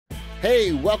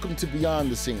Hey, welcome to Beyond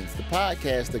the Scenes, the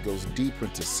podcast that goes deeper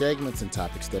into segments and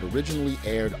topics that originally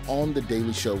aired on The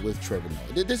Daily Show with Trevor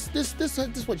Noah. This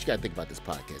is what you got to think about this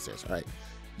podcast is, all right?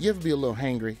 You ever be a little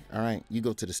hangry, all right? You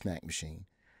go to the snack machine,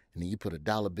 and then you put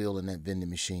 $1 bill in that vending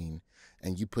machine,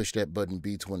 and you push that button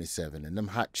B27, and them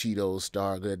hot Cheetos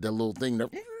start, that little thing,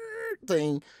 and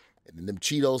then them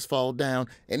Cheetos fall down,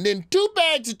 and then 2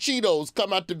 bags of Cheetos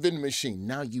come out the vending machine.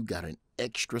 Now you got an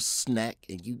extra snack,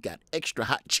 and you got extra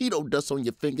hot Cheeto dust on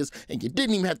your fingers, and you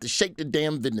didn't even have to shake the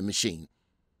damn vending machine.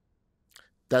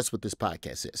 That's what this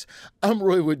podcast is. I'm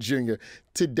Roy Wood Jr.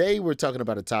 Today, we're talking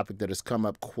about a topic that has come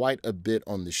up quite a bit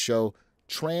on the show,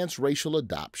 transracial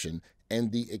adoption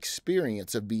and the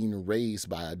experience of being raised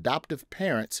by adoptive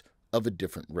parents of a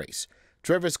different race.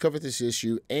 Trevor's covered this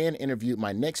issue and interviewed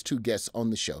my next 2 guests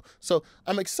on the show. So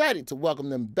I'm excited to welcome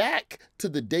them back to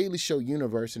the Daily Show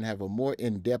universe and have a more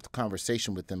in-depth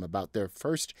conversation with them about their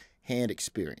first-hand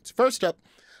experience. First up,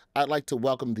 I'd like to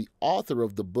welcome the author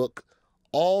of the book,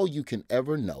 All You Can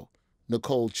Ever Know,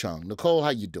 Nicole Chung. Nicole, how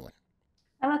you doing?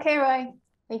 I'm okay, Roy.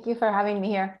 Thank you for having me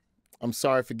here. I'm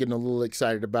sorry for getting a little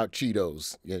excited about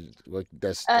Cheetos. Yeah,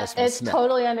 that's it's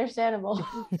totally understandable.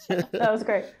 That was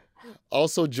great.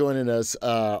 Also joining us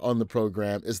on the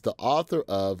program is the author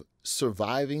of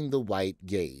Surviving the White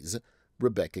Gaze,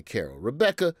 Rebecca Carroll.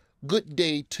 Rebecca, good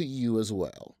day to you as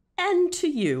well. And to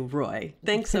you, Roy.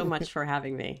 Thanks so much for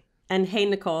having me. And hey,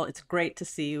 Nicole, it's great to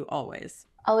see you always.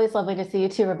 Always lovely to see you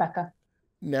too, Rebecca.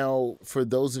 Now, for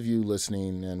those of you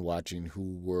listening and watching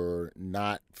who were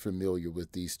not familiar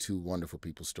with these 2 wonderful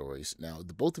people's stories, now,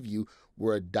 the both of you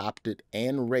were adopted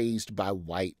and raised by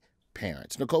white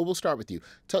parents. Nicole, we'll start with you.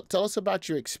 Tell us about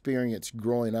your experience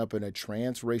growing up in a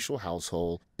transracial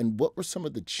household, and what were some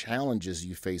of the challenges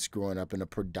you faced growing up in a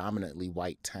predominantly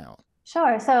white town?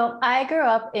 Sure. So I grew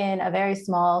up in a very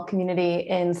small community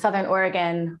in Southern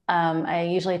Oregon. I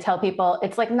usually tell people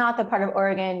it's like not the part of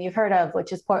Oregon you've heard of,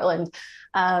 which is Portland.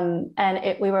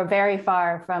 We were very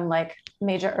far from like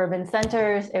major urban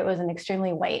centers. It was an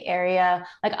extremely white area.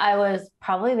 Like I was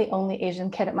probably the only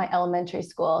Asian kid at my elementary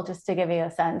school, just to give you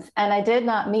a sense. And I did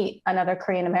not meet another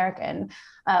Korean American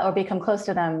or become close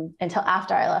to them until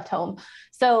after I left home.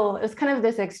 So it was kind of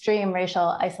this extreme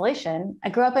racial isolation. I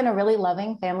grew up in a really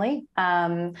loving family,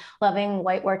 loving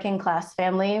white working class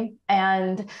family.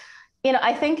 And, you know,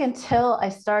 I think until I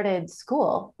started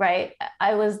school, right,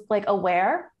 I was like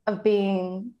aware of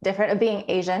being different, of being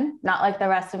Asian, not like the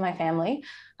rest of my family.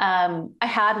 I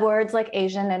had words like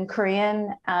Asian and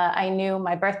Korean. I knew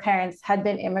my birth parents had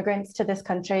been immigrants to this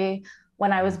country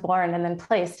when I was born and then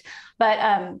placed.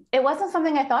 But it wasn't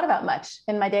something I thought about much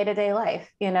in my day-to-day life,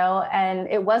 you know, and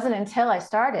it wasn't until I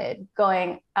started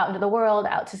going out into the world,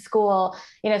 out to school,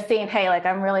 you know, seeing, hey, like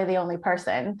I'm really the only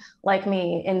person like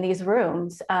me in these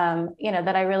rooms, you know,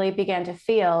 that I really began to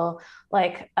feel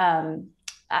like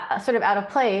sort of out of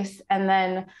place. And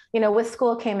then, you know, with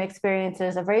school came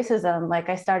experiences of racism. Like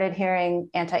I started hearing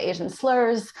anti-Asian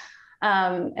slurs,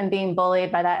 and being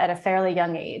bullied by that at a fairly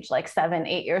young age, like 7,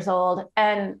 8 years old.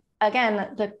 And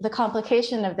again, the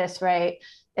complication of this, right,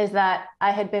 is that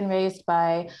I had been raised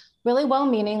by really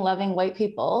well-meaning, loving white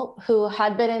people who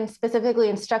had been specifically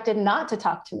instructed not to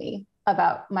talk to me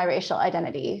about my racial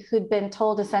identity, who'd been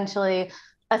told essentially,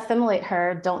 assimilate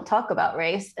her, don't talk about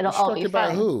race, it'll all be fine.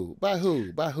 By who? By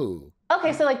who? By who?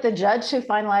 Okay, so like the judge who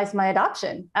finalized my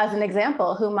adoption, as an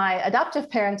example, who my adoptive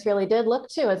parents really did look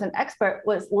to as an expert,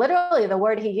 was literally the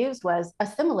word he used was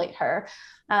assimilate her.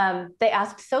 They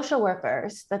asked social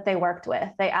workers that they worked with.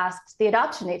 They asked the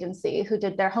adoption agency who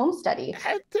did their home study.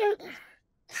 How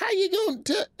you gonna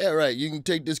tell? All right, you can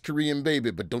take this Korean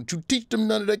baby, but don't you teach them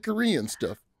none of that Korean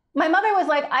stuff. My mother was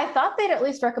like, I thought they'd at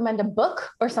least recommend a book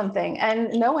or something,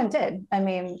 and no one did. I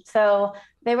mean, so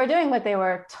they were doing what they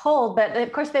were told, but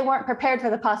of course they weren't prepared for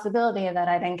the possibility that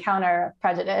I'd encounter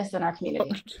prejudice in our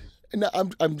community. Now,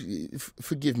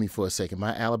 forgive me for a second.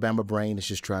 My Alabama brain is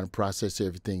just trying to process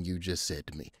everything you just said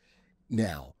to me.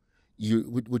 Now,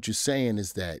 what you're saying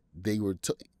is that they were.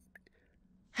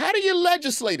 How do you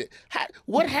legislate it?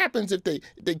 What happens if they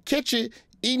catch you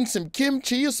eating some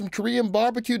kimchi or some Korean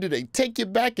barbecue? Do they take you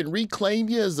back and reclaim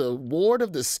you as a ward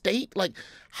of the state? Like,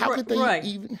 how could they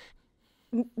even?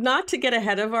 Not to get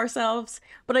ahead of ourselves,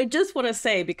 but I just want to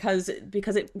say, because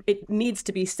it needs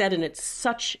to be said, and it's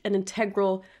such an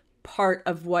integral part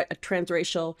of what a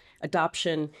transracial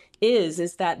adoption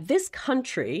is that this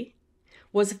country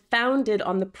was founded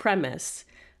on the premise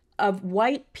of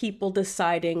white people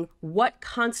deciding what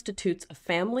constitutes a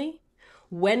family,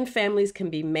 when families can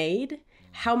be made,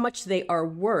 how much they are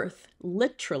worth,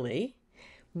 literally,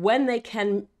 when they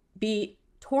can be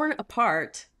torn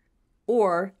apart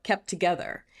or kept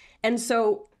together. And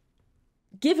so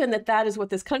given that that is what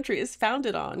this country is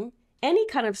founded on, any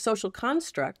kind of social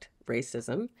construct,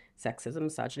 racism, sexism,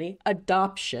 misogyny,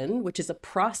 adoption, which is a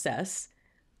process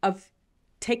of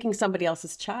taking somebody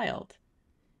else's child,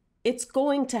 it's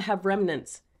going to have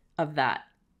remnants of that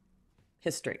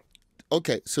history.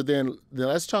 Okay, so then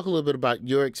let's talk a little bit about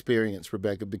your experience,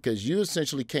 Rebecca, because you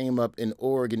essentially came up in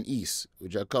Oregon East,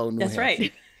 which I call New Hampshire. That's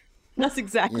right. That's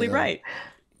exactly right.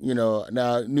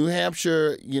 Now New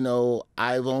Hampshire,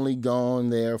 I've only gone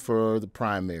there for the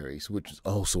primaries, which is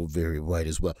also very white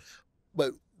as well.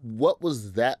 But what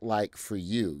was that like for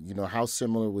you? How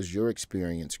similar was your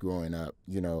experience growing up,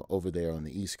 over there on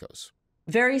the East Coast?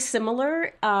 Very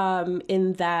similar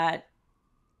in that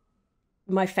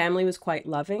my family was quite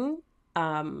loving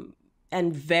and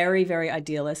very, very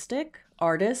idealistic,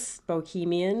 artists,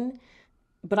 bohemian.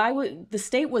 But the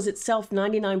state was itself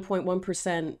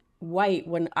 99.1% white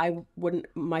when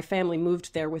my family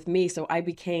moved there with me. So I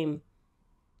became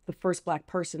the first Black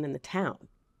person in the town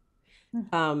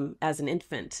as an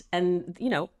infant. And,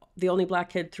 the only Black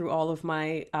kid through all of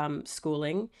my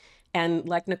schooling. And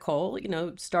like Nicole,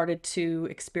 started to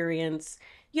experience,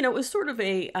 it was sort of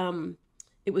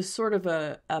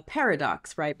a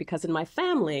paradox, right? Because in my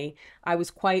family, I was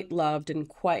quite loved and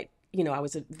quite, I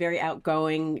was a very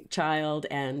outgoing child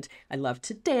and I loved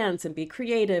to dance and be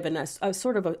creative. And I was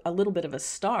sort of a little bit of a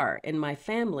star in my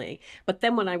family. But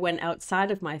then when I went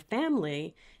outside of my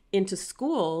family into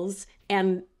schools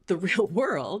and the real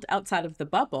world outside of the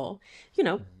bubble,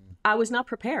 I was not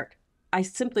prepared. I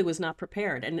simply was not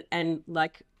prepared. And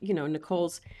like,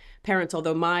 Nicole's parents,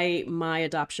 although my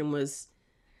adoption was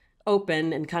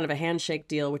open and kind of a handshake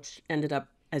deal, which ended up,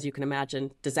 as you can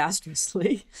imagine,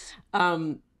 disastrously,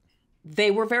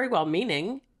 they were very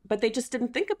well-meaning, but they just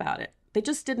didn't think about it.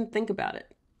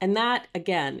 And that,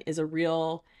 again, is a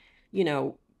real,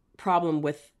 problem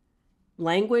with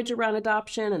language around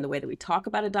adoption and the way that we talk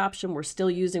about adoption. We're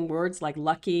still using words like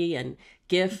lucky and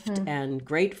gift and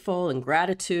grateful and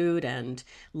gratitude and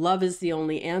love is the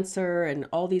only answer and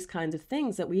all these kinds of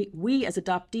things that we as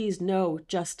adoptees know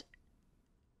just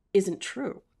isn't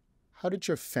true. How did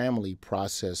your family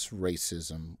process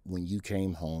racism when you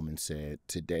came home and said,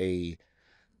 today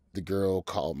the girl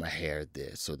called my hair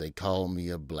this, or they called me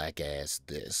a black ass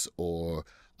this, or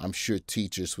I'm sure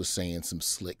teachers were saying some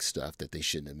slick stuff that they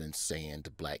shouldn't have been saying to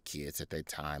Black kids at that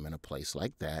time in a place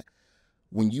like that.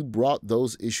 When you brought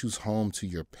those issues home to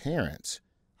your parents,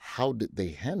 how did they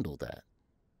handle that?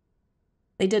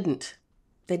 They didn't.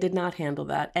 They did not handle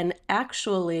that. And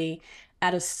actually,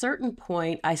 at a certain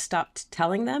point, I stopped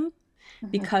telling them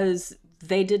because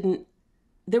they didn't,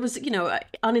 there was,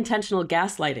 unintentional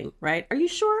gaslighting, right? Are you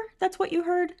sure that's what you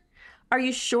heard? Are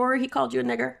you sure he called you a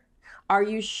nigger? Are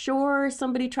you sure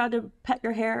somebody tried to pet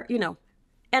your hair?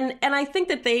 And I think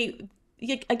that they,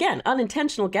 again,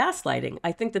 unintentional gaslighting.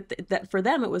 I think that for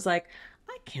them, it was like,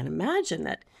 I can't imagine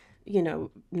that,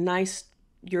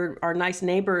 our nice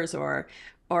neighbors or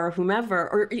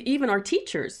whomever, or even our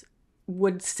teachers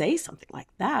would say something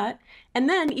like that. And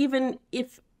then even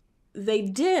if they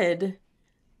did,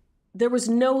 there was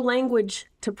no language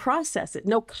to process it,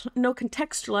 no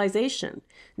contextualization,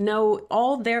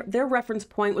 all their reference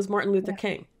point was Martin Luther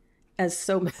King, as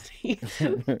so many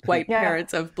white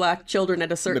parents of Black children at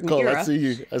a certain Nicole, era. I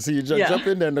see you jump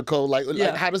in there, Nicole. Like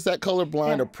how does that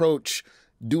colorblind approach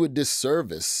do a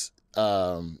disservice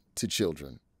to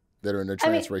children that are in a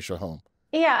transracial home?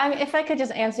 Yeah, if I could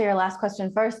just answer your last question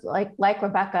first, like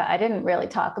Rebecca, I didn't really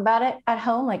talk about it at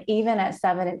home. Like even at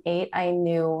 7 and 8,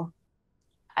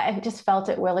 I just felt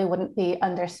it really wouldn't be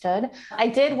understood. I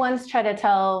did once try to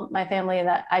tell my family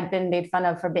that I'd been made fun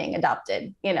of for being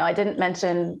adopted. I didn't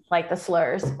mention like the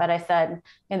slurs, but I said,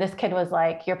 this kid was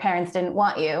like, your parents didn't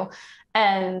want you.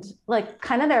 And like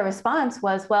kind of their response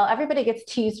was, well, everybody gets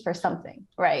teased for something,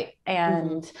 right?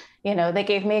 And, they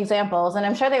gave me examples and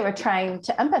I'm sure they were trying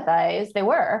to empathize. They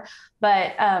were,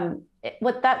 but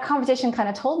what that conversation kind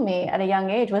of told me at a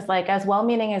young age was like, as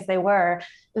well-meaning as they were,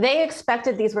 they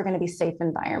expected these were going to be safe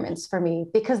environments for me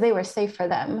because they were safe for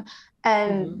them.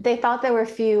 And they thought there were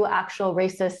few actual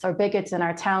racists or bigots in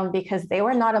our town because they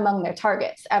were not among their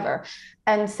targets ever.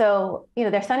 And so,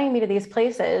 they're sending me to these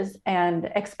places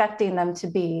and expecting them to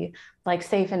be like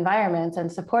safe environments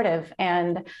and supportive.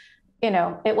 And,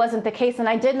 it wasn't the case. And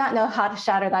I did not know how to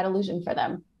shatter that illusion for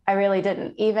them. I really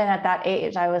didn't. Even at that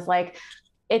age, I was like,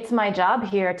 it's my job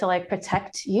here to like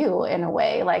protect you in a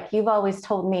way. Like you've always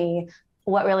told me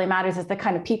what really matters is the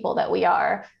kind of people that we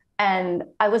are. And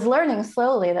I was learning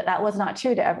slowly that was not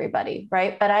true to everybody,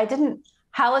 right? But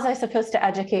how was I supposed to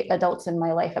educate adults in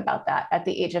my life about that at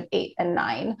the age of 8 and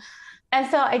 9? And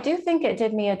so I do think it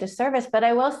did me a disservice, but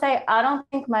I will say, I don't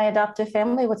think my adoptive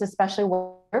family was especially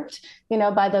served,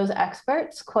 by those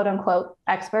experts, quote unquote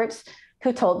experts,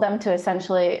 who told them to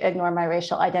essentially ignore my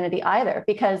racial identity either,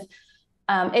 because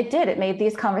it made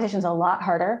these conversations a lot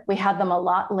harder. We had them a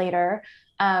lot later.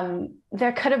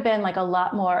 There could have been like a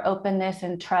lot more openness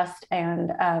and trust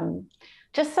and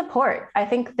just support. I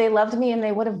think they loved me and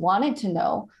they would have wanted to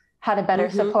know how to better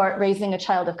support raising a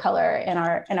child of color in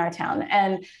our town.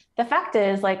 And the fact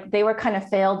is, like, they were kind of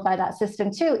failed by that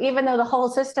system too, even though the whole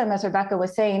system, as Rebecca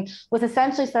was saying, was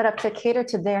essentially set up to cater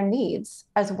to their needs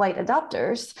as white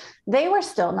adopters. They were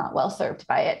still not well served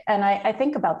by it. And I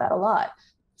think about that a lot.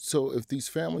 So if these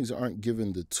families aren't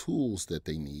given the tools that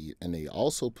they need, and they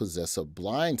also possess a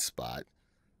blind spot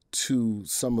to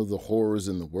some of the horrors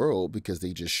in the world because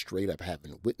they just straight up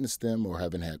haven't witnessed them or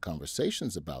haven't had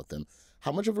conversations about them,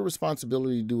 how much of a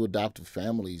responsibility do adoptive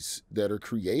families that are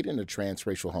creating a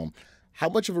transracial home, how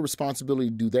much of a responsibility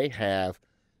do they have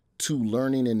to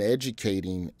learning and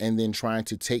educating and then trying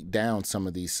to take down some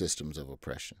of these systems of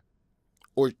oppression?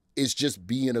 Or is just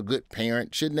being a good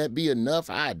parent, shouldn't that be enough?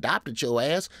 I adopted your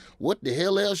ass. What the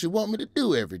hell else you want me to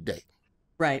do every day?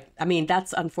 Right. I mean,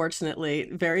 that's unfortunately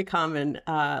very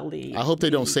commonly. I hope they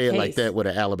don't say it like that with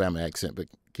an Alabama accent, but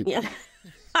keep yeah.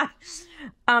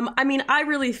 I mean, I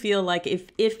really feel like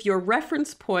if your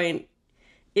reference point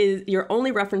is your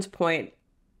only reference point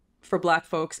for Black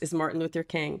folks is Martin Luther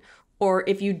King, or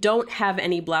if you don't have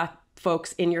any Black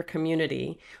folks in your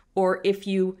community, or if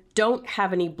you don't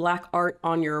have any Black art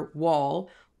on your wall,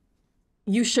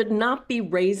 you should not be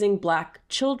raising Black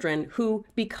children who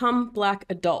become Black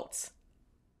adults.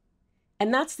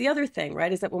 And that's the other thing,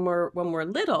 right? Is that when we're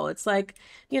little, it's like,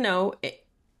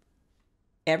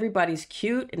 everybody's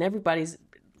cute and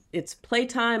it's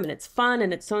playtime and it's fun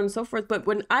and it's so on and so forth. But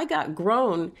when I got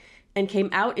grown and came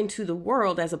out into the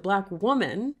world as a Black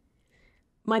woman,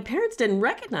 my parents didn't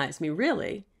recognize me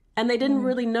really. And they didn't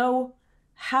really know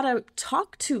how to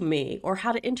talk to me or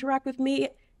how to interact with me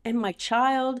and my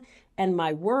child and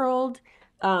my world.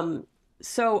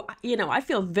 So, I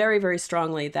feel very, very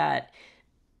strongly that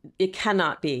it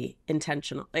cannot be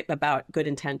intentional about good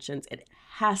intentions. It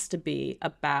has to be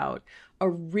about a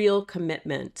real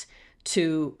commitment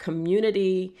to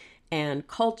community and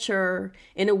culture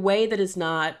in a way that is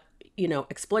not,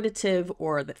 exploitative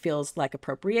or that feels like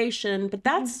appropriation. But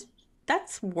that's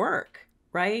work,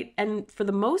 right? And for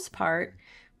the most part,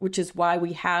 which is why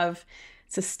we have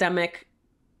systemic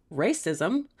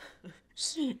racism,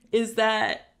 is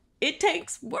that it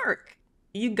takes work.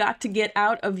 You got to get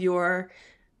out of your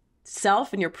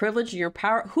self and your privilege and your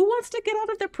power. Who wants to get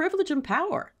out of their privilege and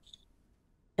power?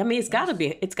 I mean, it's got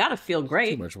to feel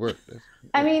great. Too much work.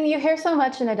 I mean, you hear so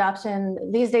much in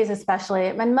adoption these days, especially,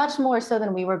 and much more so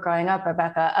than we were growing up,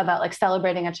 Rebecca, about like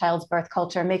celebrating a child's birth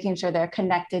culture, making sure they're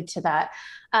connected to that.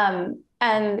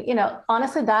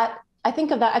 Honestly, I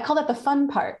think of that, I call that the fun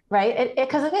part, right?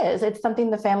 Because it is, it's something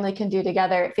the family can do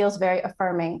together. It feels very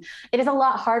affirming. It is a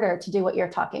lot harder to do what you're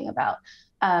talking about.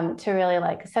 To really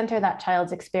like center that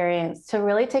child's experience, to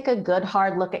really take a good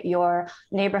hard look at your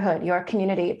neighborhood, your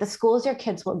community, the schools your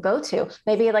kids will go to,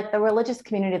 maybe like the religious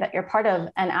community that you're part of,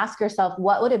 and ask yourself,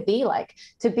 what would it be like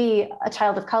to be a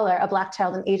child of color, a Black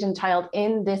child, an Asian child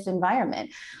in this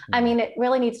environment? I mean, it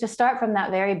really needs to start from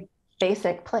that very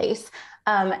basic place.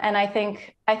 And I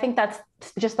think that's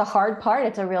just the hard part.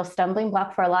 It's a real stumbling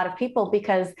block for a lot of people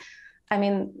because, I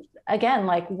mean, again,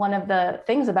 like one of the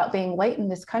things about being white in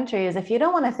this country is if you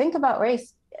don't want to think about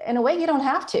race, in a way, you don't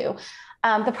have to.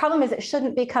 The problem is it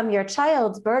shouldn't become your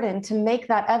child's burden to make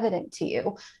that evident to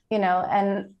you,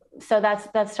 and so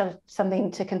that's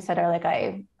something to consider. Like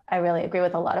I really agree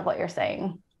with a lot of what you're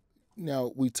saying.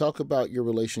 Now, we talk about your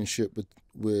relationship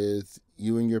with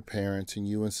you and your parents and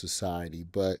you and society,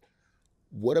 but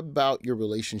what about your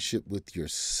relationship with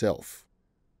yourself?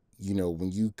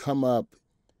 When you come up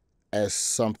as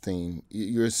something,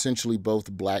 you're essentially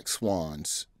both Black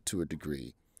swans to a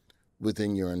degree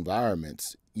within your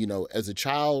environments. As a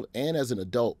child and as an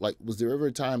adult, like, was there ever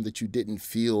a time that you didn't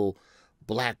feel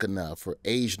Black enough or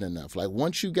Asian enough? Like,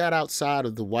 once you got outside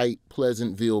of the white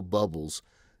Pleasantville bubbles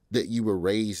that you were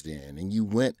raised in and you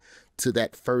went to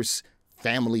that first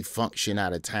family function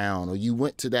out of town, or you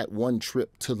went to that one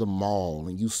trip to the mall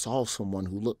and you saw someone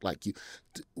who looked like you.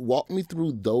 Walk me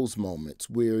through those moments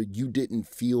where you didn't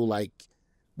feel like,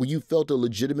 where you felt a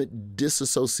legitimate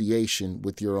disassociation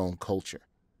with your own culture.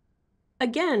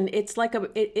 Again, it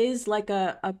is like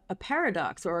a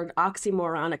paradox or an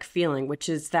oxymoronic feeling, which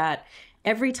is that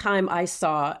every time I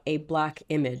saw a Black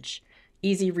image,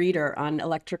 Easy Reader on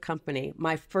Electric Company,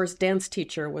 my first dance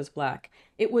teacher was Black.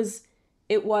 It was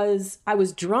I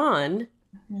was drawn,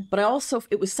 but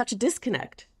it was such a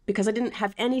disconnect because I didn't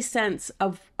have any sense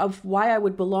of why I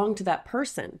would belong to that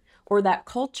person or that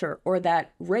culture or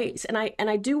that race. And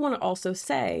I do want to also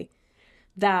say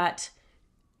that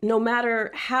no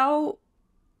matter how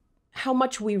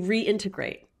much we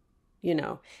reintegrate,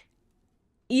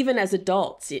 even as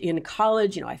adults in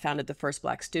college, I founded the first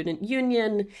Black student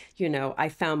union, I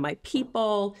found my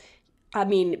people. I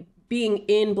mean, being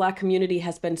in Black community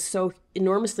has been so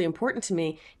enormously important to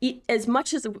me. As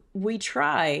much as we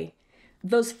try,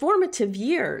 those formative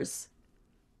years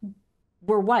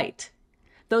were white.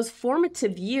 Those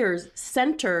formative years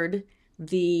centered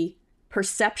the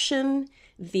perception,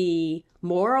 the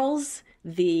morals,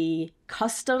 the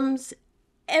customs,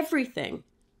 everything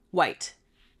white.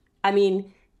 I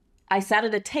mean, I sat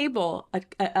at a table,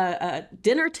 a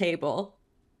dinner table,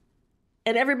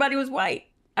 and everybody was white.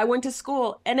 I went to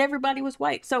school and everybody was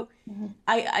white. So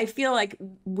I feel like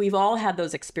we've all had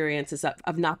those experiences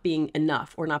of not being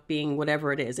enough or not being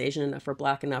whatever it is, Asian enough or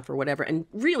Black enough or whatever, and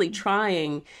really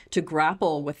trying to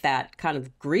grapple with that kind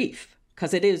of grief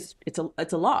because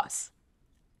it's a loss.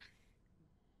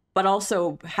 But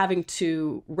also having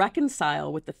to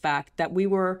reconcile with the fact that we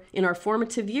were, in our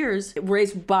formative years,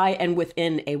 raised by and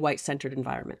within a white-centered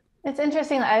environment. It's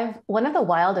interesting. One of the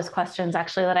wildest questions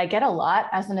actually that I get a lot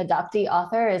as an adoptee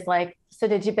author is like, so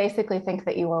did you basically think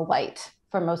that you were white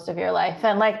for most of your life?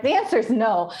 And like, the answer is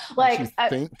no. Like,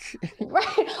 think?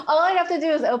 Right. All I have to do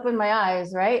is open my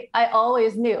eyes, right? I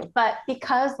always knew. But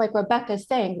because like Rebecca's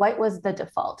saying, white was the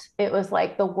default. It was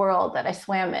like the world that I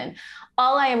swam in.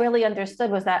 All I really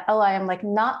understood was that, I am like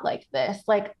not like this.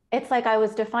 Like, it's like I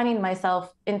was defining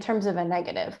myself in terms of a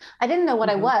negative. I didn't know what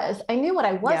I was. I knew what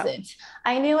I wasn't. Yeah.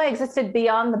 I knew I existed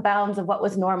beyond the bounds of what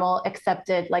was normal,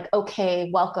 accepted, like,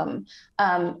 okay, welcome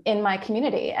in my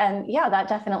community. And yeah,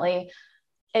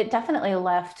 it definitely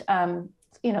left,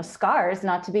 scars,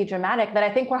 not to be dramatic, that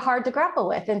I think were hard to grapple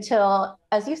with until,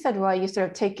 as you said, Roy, you sort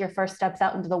of take your first steps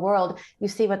out into the world, you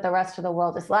see what the rest of the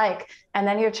world is like, and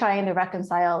then you're trying to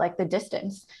reconcile like the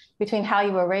distance between how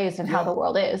you were raised and how the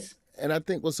world is. And I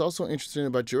think what's also interesting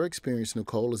about your experience,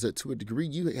 Nicole, is that to a degree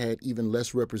you had even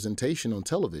less representation on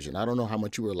television. I don't know how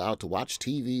much you were allowed to watch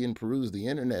TV and peruse the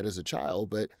internet as a child,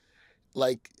 but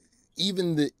like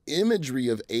even the imagery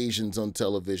of Asians on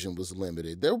television was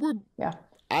limited.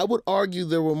 I would argue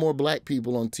there were more Black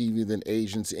people on TV than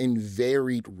Asians in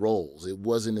varied roles. It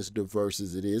wasn't as diverse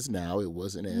as it is now. It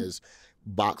wasn't as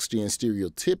boxed in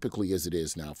stereotypically as it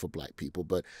is now for Black people.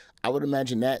 But I would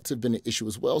imagine that to have been an issue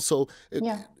as well. So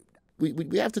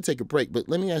we have to take a break. But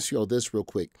let me ask you all this real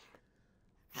quick.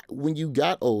 When you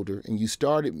got older and you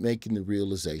started making the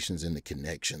realizations and the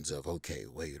connections of, okay,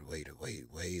 wait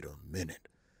a minute.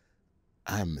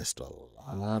 I missed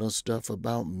a lot of stuff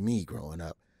about me growing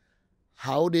up.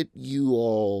 How did you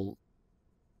all,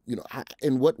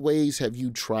 in what ways have you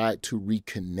tried to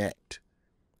reconnect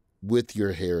with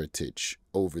your heritage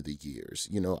over the years?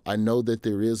 I know that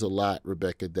there is a lot,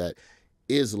 Rebecca, that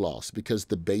is lost because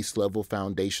the base level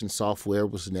foundation software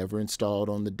was never installed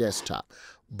on the desktop.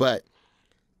 But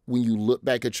when you look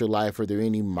back at your life, are there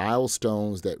any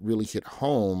milestones that really hit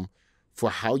home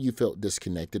for how you felt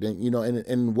disconnected? And, and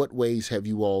in what ways have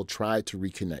you all tried to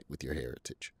reconnect with your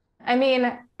heritage? I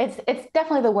mean, it's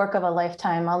definitely the work of a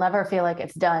lifetime. I'll never feel like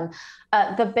it's done.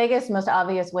 The biggest, most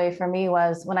obvious way for me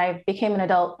was when I became an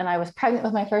adult and I was pregnant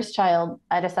with my first child,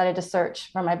 I decided to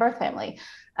search for my birth family.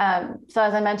 So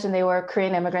as I mentioned, they were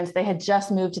Korean immigrants. They had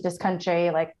just moved to this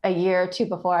country like a year or two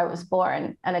before I was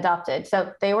born and adopted.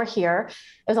 So they were here.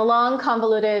 It was a long,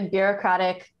 convoluted,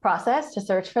 bureaucratic process to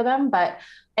search for them, but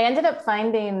I ended up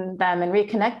finding them and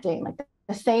reconnecting like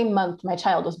the same month my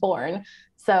child was born.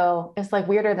 So it's like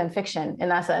weirder than fiction in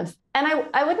that sense. And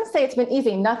I wouldn't say it's been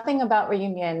easy. Nothing about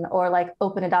reunion or like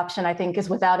open adoption, I think, is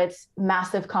without its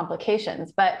massive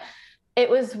complications. But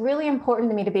it was really important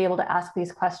to me to be able to ask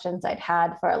these questions I'd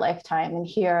had for a lifetime and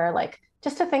hear, like,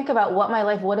 just to think about what my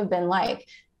life would have been like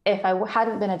if I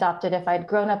hadn't been adopted, if I'd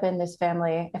grown up in this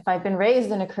family, if I'd been raised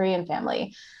in a Korean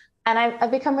family. And I've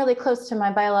become really close to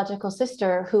my biological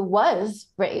sister who was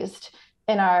raised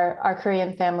in our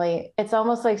Korean family. It's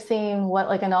almost like seeing what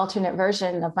like an alternate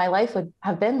version of my life would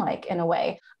have been like in a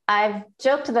way. I've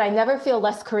joked that I never feel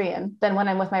less Korean than when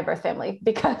I'm with my birth family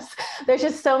because there's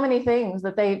just so many things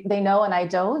that they know and I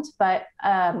don't. But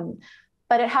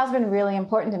it has been really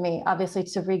important to me, obviously,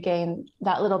 to regain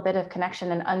that little bit of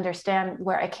connection and understand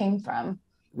where I came from.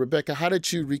 Rebecca, how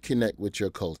did you reconnect with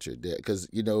your culture? Because,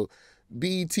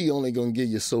 BET only going to give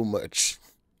you so much.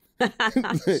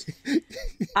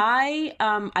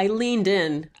 I leaned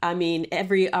in. I mean,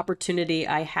 every opportunity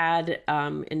I had,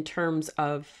 in terms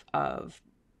of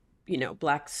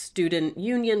Black student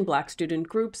union, Black student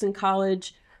groups in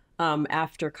college.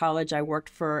 After college, I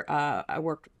worked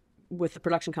with the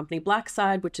production company Black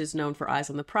Side, which is known for Eyes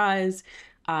on the Prize.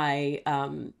 I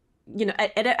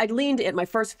leaned in. My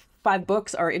first 5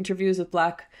 books are interviews with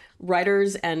Black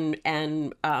writers and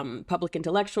public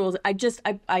intellectuals.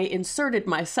 I inserted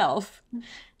myself,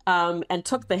 and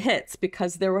took the hits,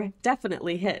 because there were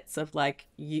definitely hits of like,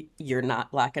 you're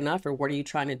not Black enough, or what are you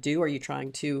trying to do? Are you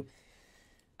trying to?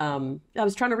 I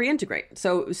was trying to reintegrate.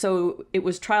 So it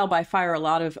was trial by fire a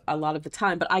lot of the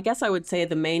time. But I guess I would say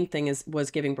the main thing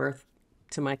was giving birth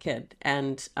to my kid,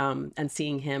 and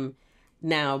seeing him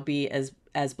now be as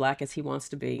Black as he wants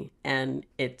to be. And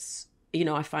it's,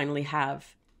 I finally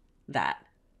have that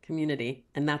community,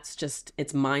 and that's just,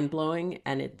 it's mind blowing.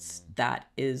 And that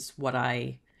is what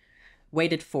I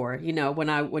waited for.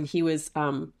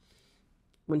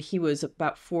 When he was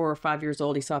about 4 or 5 years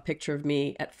old, he saw a picture of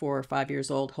me at 4 or 5 years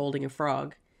old holding a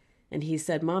frog. And he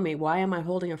said, "Mommy, why am I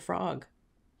holding a frog?"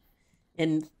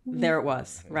 And there it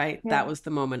was, right? Yeah. That was the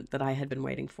moment that I had been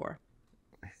waiting for.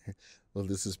 Well,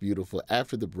 this is beautiful.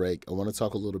 After the break, I want to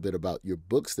talk a little bit about your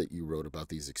books that you wrote about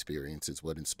these experiences,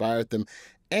 what inspired them,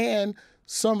 and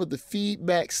some of the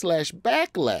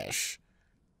feedback/backlash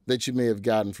that you may have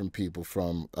gotten from people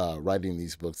from writing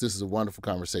these books. This is a wonderful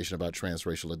conversation about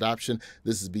transracial adoption.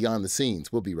 This is Beyond the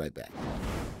Scenes. We'll be right back.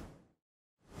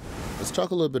 Let's talk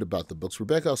a little bit about the books.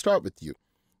 Rebecca, I'll start with you.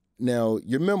 Now,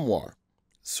 your memoir,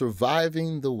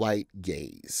 Surviving the White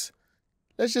Gaze.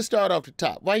 Let's just start off the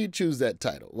top. Why you choose that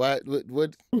title? What were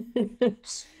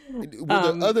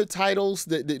there other titles?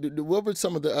 What were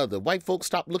some of the other? White folks,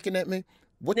 stop looking at me.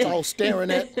 What y'all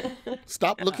staring at?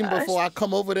 Stop looking before I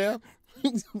come over there.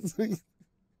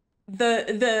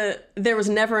 There was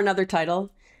never another title.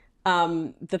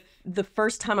 The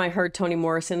first time I heard Toni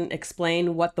Morrison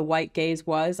explain what the white gaze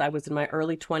was, I was in my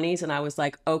early 20s, and I was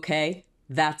like, okay,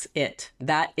 that's it.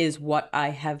 That is what I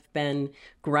have been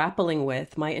grappling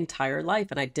with my entire life,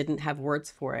 and I didn't have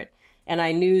words for it. And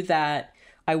I knew that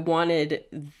I wanted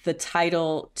the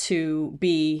title to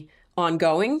be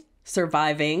ongoing,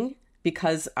 surviving,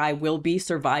 because I will be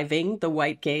surviving the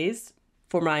white gaze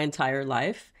for my entire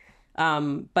life.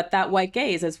 But that white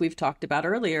gaze, as we've talked about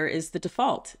earlier, is the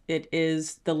default. It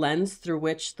is the lens through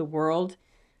which the world,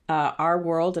 our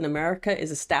world in America,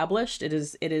 is established. It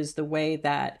is the way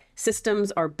that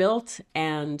systems are built,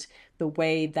 and the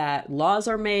way that laws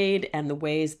are made, and the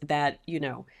ways that,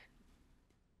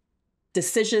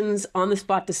 decisions,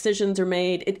 on-the-spot decisions are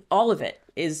made. All of it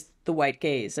is the white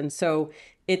gaze. And so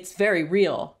it's very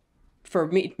real for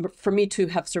me to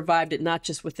have survived it, not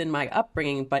just within my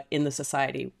upbringing, but in the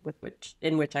society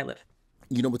in which I live.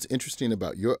 What's interesting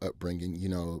about your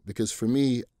upbringing, because for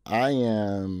me, I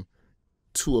am,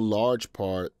 to a large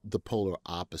part, the polar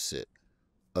opposite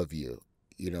of you.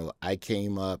 I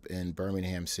came up in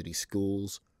Birmingham City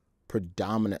schools,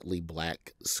 predominantly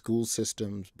Black school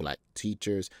systems, Black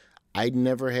teachers. I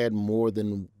never had more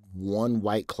than one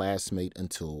white classmate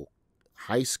until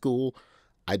high school.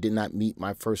 I did not meet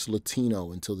my first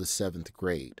Latino until the 7th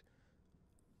grade.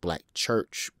 Black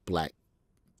church, Black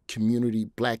community,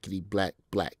 Blackity,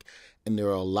 Black. And there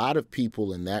are a lot of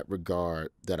people in that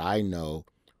regard that I know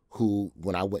who,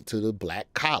 when I went to the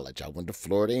Black college, I went to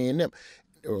Florida A&M,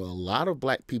 there are a lot of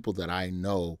Black people that I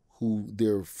know who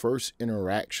their first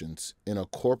interactions in a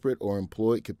corporate or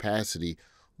employed capacity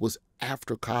was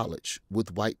after college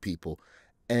with white people,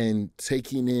 and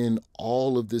taking in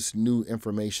all of this new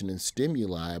information and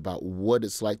stimuli about what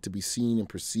it's like to be seen and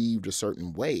perceived a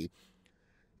certain way.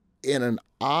 In an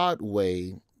odd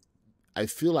way, I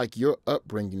feel like your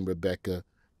upbringing, Rebecca,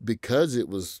 because it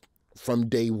was from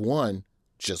day one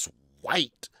just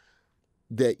white,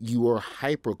 that you are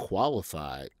hyper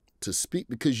qualified to speak,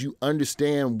 because you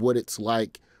understand what it's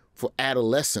like for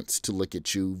adolescents to look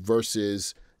at you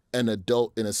versus an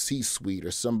adult in a C-suite,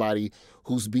 or somebody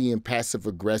who's being passive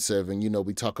aggressive. And,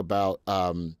 we talk about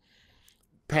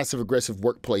passive aggressive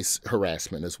workplace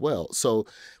harassment as well. So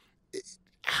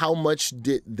how much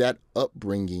did that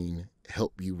upbringing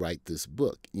help you write this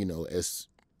book? As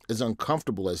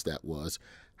uncomfortable as that was,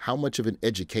 how much of an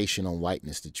education on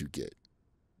whiteness did you get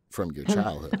from your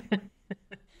childhood?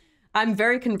 I'm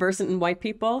very conversant in white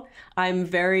people. I am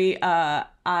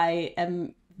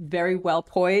very well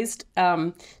poised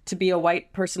to be a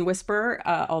white person whisperer,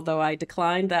 although I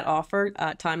declined that offer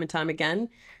time and time again.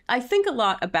 I think a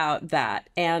lot about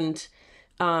that. And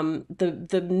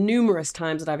the numerous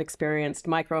times that I've experienced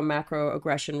micro and macro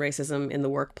aggression, racism in the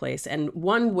workplace. And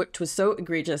one which was so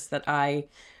egregious that I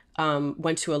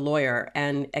went to a lawyer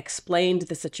and explained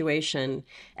the situation.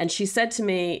 And she said to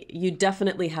me, "You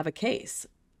definitely have a case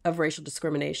of racial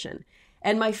discrimination."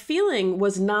 And my feeling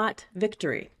was not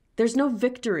victory. There's no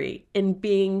victory in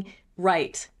being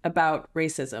right about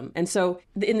racism. And so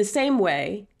in the same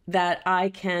way that I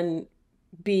can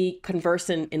be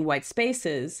conversant in white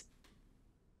spaces,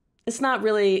 it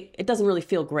doesn't really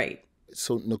feel great.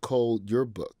 So Nicole, your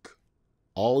book,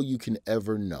 All You Can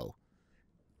Ever Know,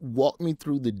 walk me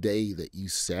through the day that you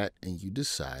sat and you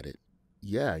decided,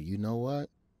 yeah, you know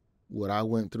what I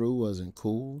went through wasn't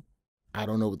cool. I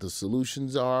don't know what the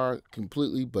solutions are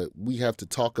completely, but we have to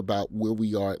talk about where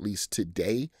we are at least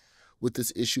today with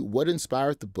this issue. What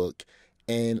inspired the book?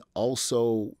 And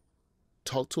also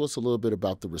talk to us a little bit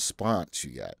about the response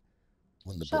you got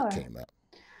when the book came out.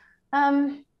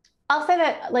 I'll say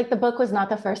that the book was not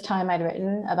the first time I'd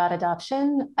written about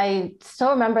adoption. I still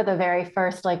remember the very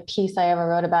first piece I ever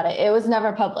wrote about it. It was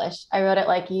never published. I wrote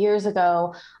it years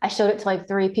ago. I showed it to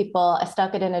 3 people. I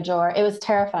stuck it in a drawer. It was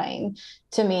terrifying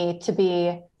to me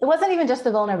it wasn't even just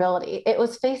the vulnerability. It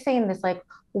was facing this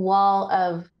wall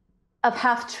of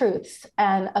half-truths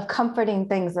and of comforting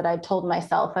things that I'd told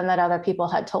myself and that other people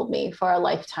had told me for a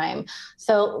lifetime.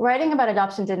 So writing about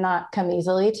adoption did not come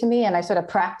easily to me, and I sort of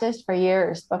practiced for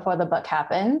years before the book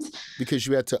happened. Because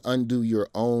you had to undo your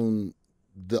own,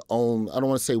 I don't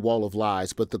want to say wall of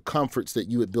lies, but the comforts that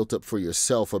you had built up for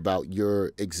yourself about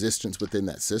your existence within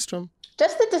that system?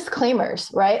 Just the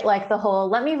disclaimers, right? The whole,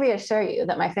 let me reassure you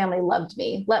that my family loved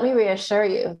me. Let me reassure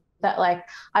you that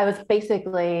I was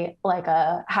basically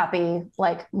a happy,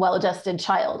 well-adjusted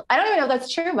child. I don't even know if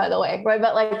that's true, by the way, right?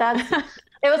 But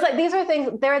it was these are things,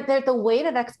 they're the weight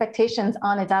of expectations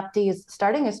on adoptees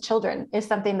starting as children is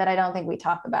something that I don't think we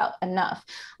talk about enough.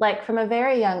 From a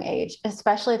very young age,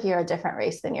 especially if you're a different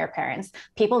race than your parents,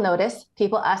 people notice,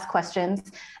 people ask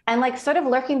questions, and sort of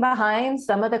lurking behind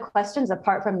some of the questions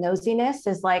apart from nosiness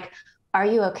is are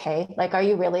you okay? Are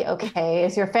you really okay?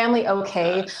 Is your family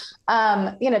okay?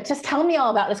 Just tell me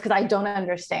all about this because I don't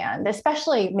understand,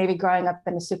 especially maybe growing up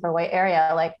in a super white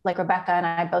area like Rebecca and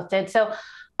I both did. So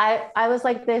I was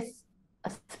this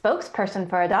spokesperson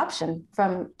for adoption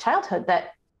from childhood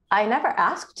that I never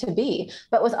asked to be,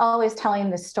 but was always telling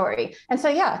this story. And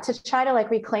so, to try to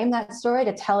reclaim that story,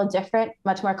 to tell a different,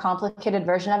 much more complicated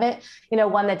version of it,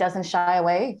 one that doesn't shy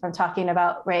away from talking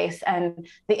about race and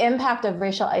the impact of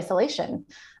racial isolation,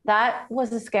 that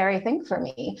was a scary thing for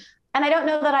me. And I don't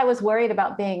know that I was worried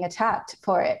about being attacked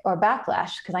for it or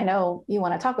backlash, because I know you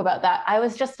want to talk about that. I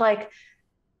was just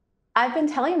I've been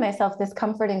telling myself this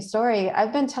comforting story.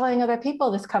 I've been telling other people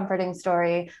this comforting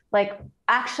story,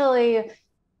 actually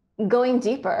going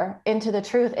deeper into the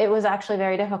truth. It was actually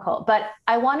very difficult, but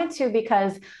I wanted to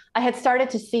because I had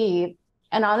started to see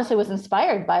and honestly was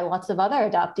inspired by lots of other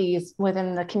adoptees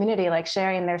within the community,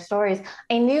 sharing their stories.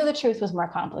 I knew the truth was more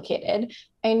complicated.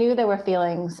 I knew there were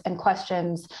feelings and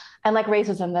questions and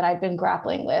racism that I'd been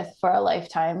grappling with for a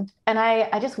lifetime. And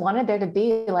I just wanted there to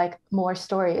be more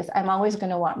stories. I'm always going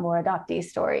to want more adoptee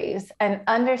stories, and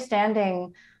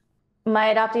understanding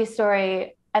my adoptee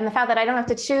story and the fact that I don't have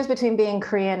to choose between being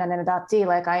Korean and an adoptee,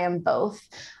 I am both.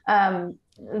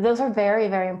 Those are very,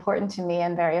 very important to me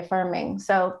and very affirming.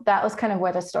 So that was kind of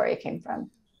where the story came from.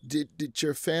 Did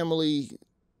your family,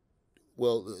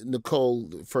 well, Nicole,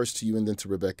 first to you and then to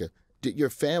Rebecca, did your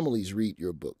families read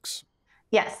your books?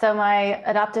 Yes. So my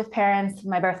adoptive parents,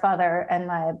 my birth father, and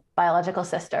my biological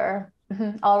sister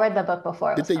all read the book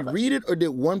before. Did they read it, or did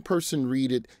one person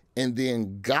read it and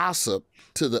then gossip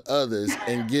to the others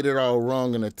and get it all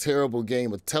wrong in a terrible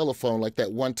game of telephone? Like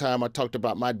that one time I talked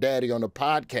about my daddy on the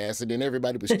podcast and then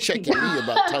everybody was checking me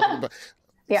about talking about...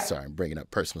 Yeah. Sorry, I'm bringing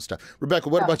up personal stuff. Rebecca,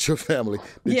 what about your family?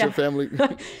 Did your family...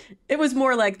 It was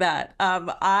more like that.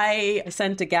 I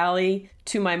sent a galley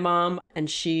to my mom and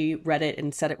she read it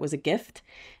and said it was a gift,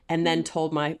 and then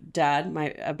told my dad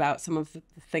about some of the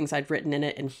things I'd written in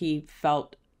it, and he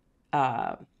felt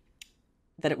that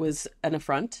it was an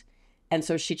affront. And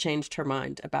so she changed her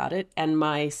mind about it. And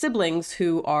my siblings,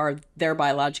 who are their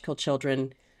biological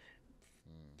children,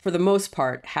 for the most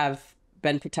part, have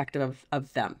been protective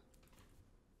of them.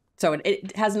 So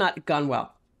it has not gone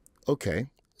well. Okay.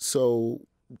 So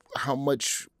how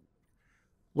much,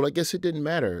 well, I guess it didn't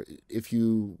matter if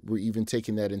you were even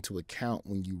taking that into account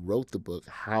when you wrote the book,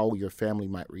 how your family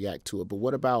might react to it. But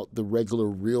what about the regular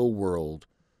real world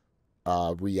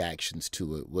reactions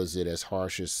to it? Was it as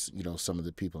harsh as, some of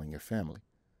the people in your family?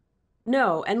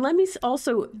 No. And let me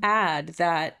also add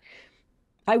that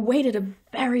I waited a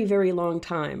very, very long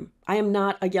time. I am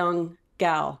not a young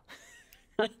gal.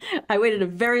 I waited a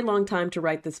very long time to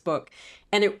write this book,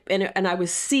 and I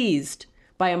was seized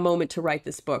by a moment to write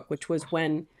this book, which was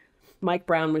when Mike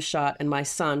Brown was shot, and my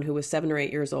son, who was 7 or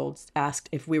 8 years old, asked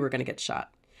if we were going to get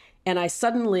shot. And I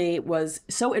suddenly was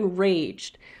so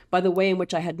enraged by the way in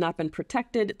which I had not been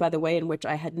protected, by the way in which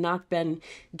I had not been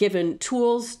given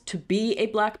tools to be a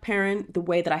Black parent, the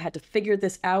way that I had to figure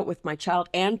this out with my child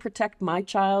and protect my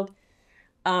child.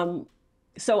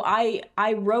 So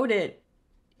I wrote it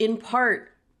in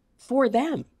part for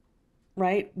them,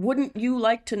 right? Wouldn't you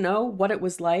like to know what it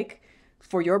was like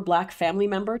for your Black family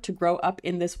member to grow up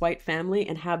in this white family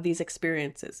and have these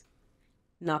experiences?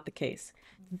 Not the case.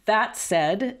 That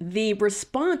said, the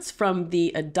response from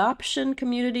the adoption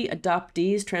community,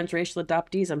 adoptees, transracial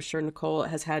adoptees, I'm sure Nicole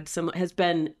has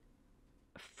been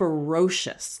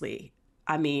ferociously,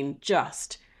 I mean,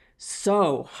 just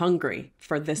so hungry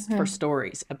for this, for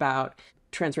stories about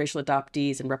transracial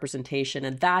adoptees and representation.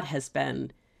 And that has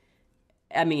been,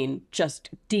 I mean, just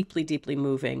deeply, deeply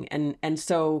moving and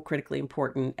so critically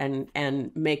important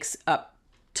and makes up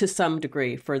to some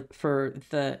degree for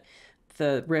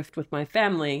the rift with my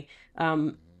family.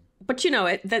 But, you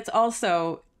know, that's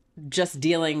also just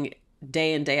dealing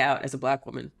day in, day out as a Black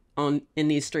woman in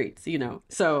these streets, you know.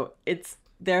 So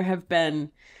there have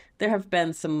been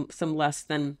some less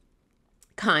than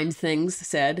kind things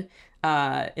said.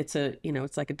 It's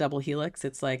like a double helix.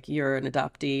 It's like you're an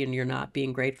adoptee and you're not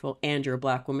being grateful, and you're a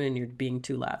Black woman and you're being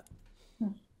too loud.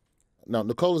 Now,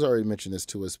 Nicole has already mentioned this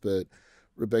to us, but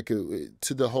Rebecca,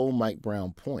 to the whole Mike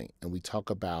Brown point, and we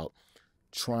talk about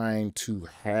trying to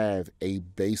have a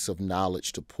base of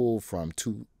knowledge to pull from,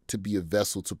 to be a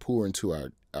vessel to pour into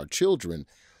our children.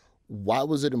 Why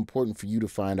was it important for you to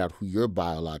find out who your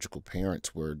biological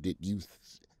parents were?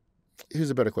 Here's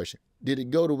a better question. Did it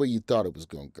go the way you thought it was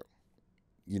going to go,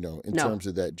 you know, in terms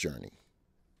of that journey?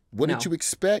 What did you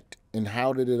expect, and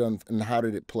how did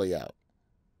it play out?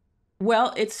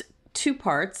 Well, it's two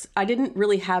parts. I didn't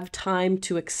really have time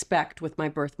to expect with my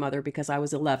birth mother because I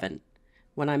was 11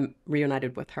 when I'm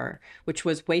reunited with her, which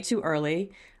was way too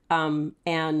early.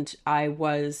 And I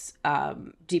was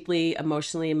deeply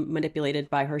emotionally manipulated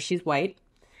by her. She's white,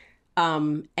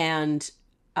 and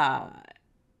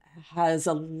has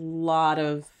a lot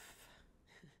of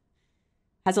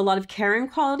caring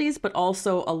qualities, but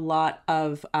also a lot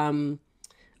of Black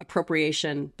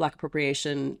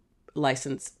appropriation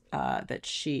license that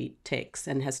she takes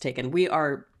and has taken. We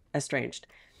are estranged.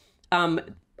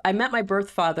 I met my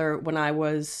birth father when I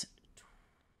was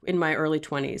in my early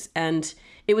 20s, and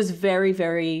it was very,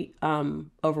 very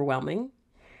overwhelming.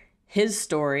 His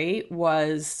story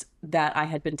was that I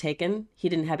had been taken. He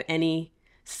didn't have any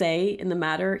say in the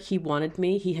matter. He wanted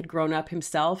me. He had grown up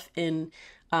himself in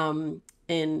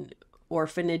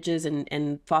orphanages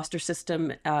and foster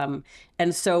system.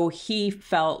 And so he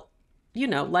felt, you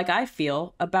know, like I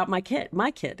feel about my kid.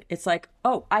 It's like,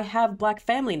 oh, I have Black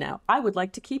family now. I would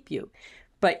like to keep you.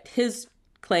 But his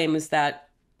claim is that,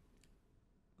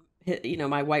 you know,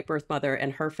 my white birth mother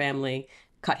and her family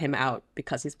cut him out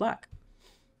because he's Black.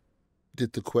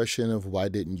 Did the question of why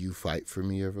didn't you fight for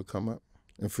me ever come up?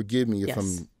 And forgive me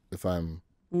if I'm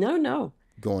no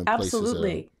going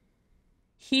absolutely places.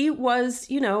 He was,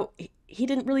 you know, he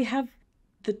didn't really have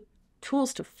the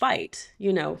tools to fight.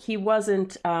 You know, he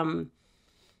wasn't.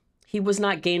 He was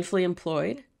not gainfully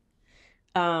employed.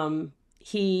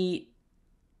 He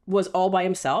was all by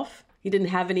himself. He didn't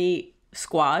have any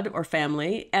squad or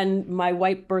family. And my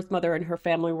white birth mother and her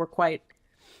family were quite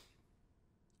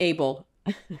able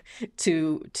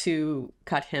to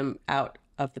cut him out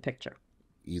of the picture.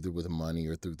 Either with money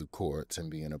or through the courts and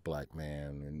being a Black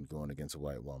man and going against a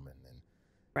white woman. And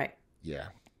right. Yeah.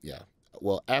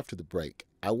 Well, after the break,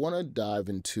 I want to dive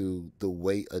into the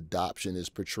way adoption is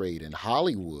portrayed in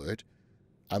Hollywood.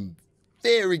 I'm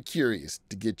very curious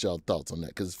to get y'all thoughts on that,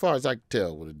 because as far as I can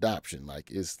tell with adoption,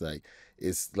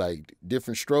 it's like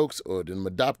different strokes, or them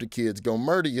adopted kids gonna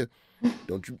murder you.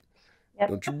 Don't you? Yep.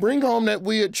 Don't you bring home that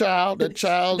weird child? That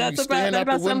child That's you stand out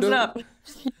the window.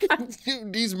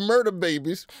 These murder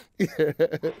babies.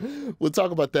 We'll talk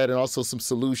about that, and also some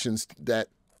solutions that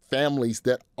families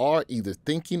that are either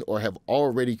thinking or have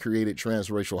already created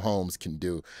transracial homes can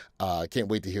do. Can't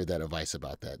wait to hear that advice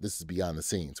about that. This is Beyond the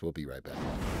Scenes. We'll be right back.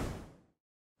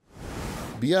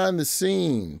 Beyond the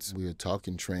Scenes, we are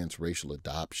talking transracial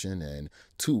adoption, and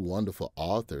two wonderful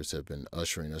authors have been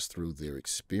ushering us through their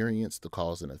experience, the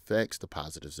cause and effects, the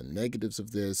positives and negatives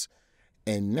of this.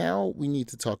 And now we need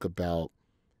to talk about,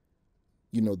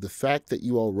 you know, the fact that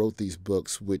you all wrote these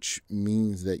books, which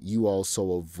means that you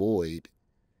also avoid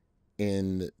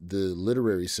in the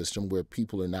literary system where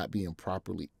people are not being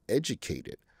properly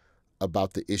educated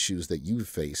about the issues that you've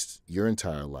faced your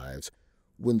entire lives,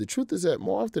 when the truth is that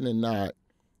more often than not,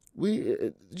 we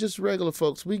just regular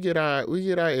folks, we get our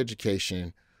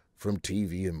education from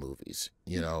TV and movies.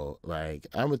 You know, like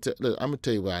I'm gonna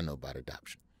tell you what I know about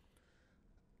adoption.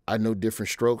 I know different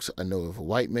strokes. I know if a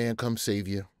white man comes save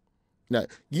you. Now,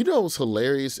 you know what's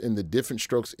hilarious in the Different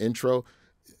Strokes intro?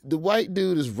 The white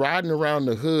dude is riding around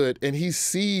the hood and he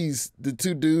sees the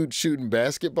two dudes shooting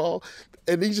basketball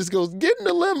and he just goes, get in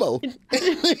the limo. Get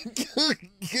in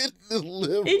the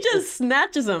limo. He just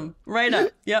snatches them right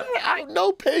up. Yep.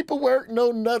 No paperwork,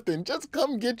 no nothing. Just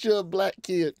come get you a black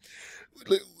kid.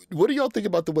 What do y'all think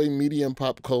about the way media and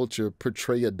pop culture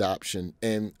portray adoption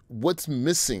and what's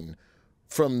missing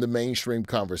from the mainstream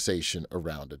conversation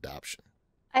around adoption?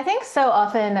 I think so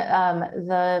often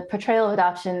the portrayal of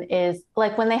adoption is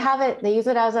like when they have it, they use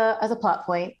it as a plot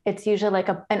point. It's usually like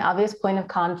an obvious point of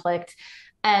conflict.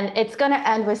 And it's going to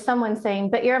end with someone saying,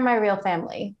 but you're my real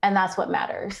family. And that's what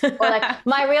matters. Or like,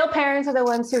 my real parents are the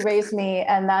ones who raised me.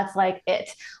 And that's like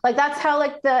it. Like, that's how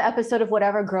like the episode of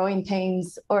whatever Growing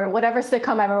Pains or whatever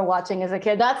sitcom I remember watching as a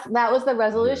kid, that was the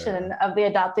resolution of the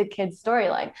adopted kid's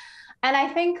storyline. And I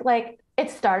think like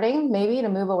it's starting maybe to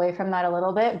move away from that a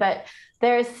little bit, but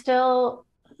there's still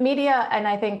media, and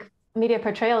I think media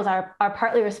portrayals are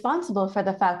partly responsible for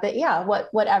the fact that, yeah,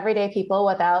 what everyday people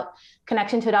without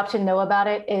connection to adoption know about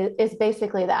it is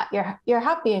basically that you're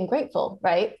happy and grateful,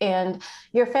 right? And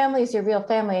your family is your real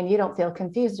family and you don't feel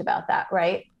confused about that,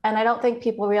 right? And I don't think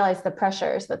people realize the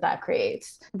pressures that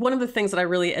creates. One of the things that I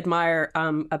really admire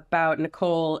about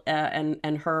Nicole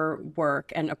and her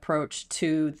work and approach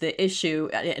to the issue,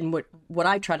 and what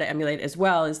I try to emulate as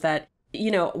well, is that, you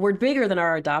know, we're bigger than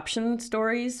our adoption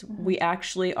stories. Mm-hmm. We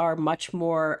actually are much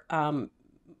more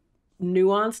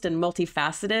nuanced and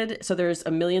multifaceted. So there's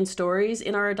a million stories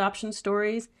in our adoption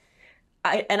stories.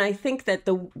 I think that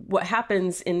what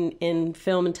happens in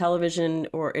film and television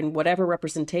or in whatever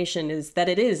representation is that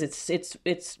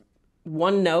it's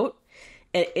one note.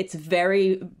 It's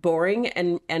very boring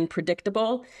and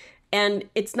predictable. And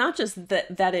it's not just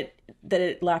that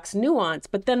it lacks nuance,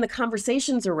 but then the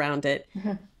conversations around it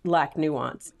lack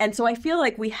nuance. And so I feel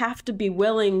like we have to be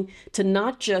willing to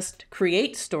not just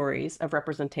create stories of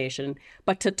representation,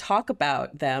 but to talk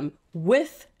about them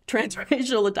with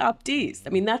transracial adoptees. I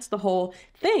mean, that's the whole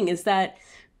thing, is that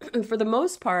for the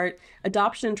most part,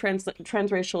 adoption,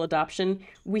 transracial adoption,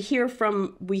 we hear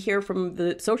from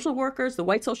the social workers, the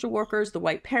white social workers, the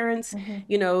white parents,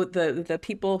 you know, the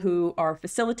people who are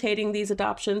facilitating these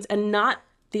adoptions, and not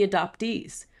the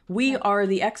adoptees. We are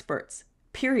the experts.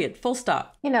 Period. Full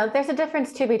stop. You know, there's a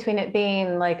difference too between it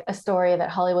being like a story that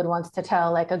Hollywood wants to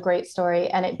tell, like a great story,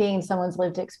 and it being someone's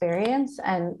lived experience.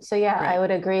 And so, yeah, right. I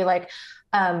would agree. Like,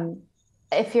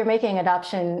 if you're making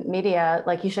adoption media,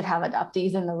 like you should have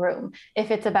adoptees in the room.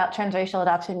 If it's about transracial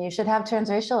adoption, you should have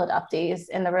transracial adoptees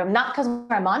in the room, not because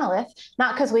we're a monolith,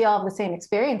 not because we all have the same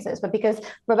experiences, but because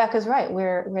Rebecca's right.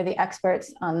 We're the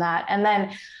experts on that. And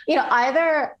then, you know,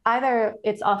 either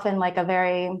it's often like a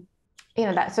very, you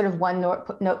know, that sort of one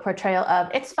note portrayal of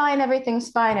it's fine, everything's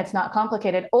fine, it's not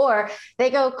complicated, or they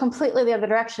go completely the other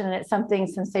direction and it's something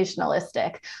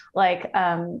sensationalistic. Like,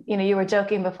 you know, you were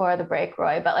joking before the break,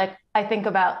 Roy, but like, I think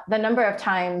about the number of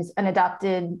times an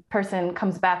adopted person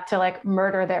comes back to like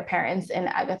murder their parents in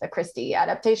Agatha Christie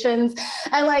adaptations.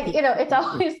 And like, you know, it's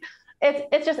always,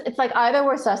 it's like either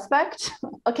we're suspect,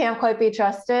 can't quite be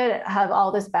trusted, have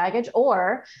all this baggage,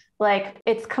 or like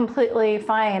it's completely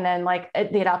fine and like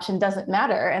the adoption doesn't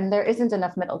matter and there isn't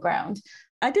enough middle ground.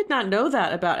 I did not know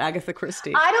that about Agatha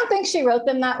Christie. I don't think she wrote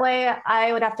them that way.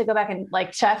 I would have to go back and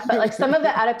like check, but like some of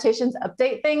the adaptations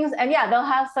update things, and yeah, they'll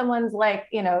have someone's like,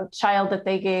 you know, child that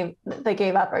they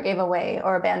gave up or gave away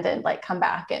or abandoned, like come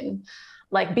back and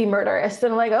like be murderous.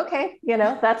 And I'm like, okay, you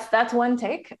know, that's one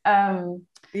take.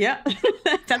 Yeah,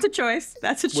 that's a choice.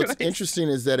 That's a choice. What's interesting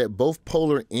is that at both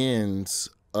polar ends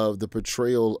of the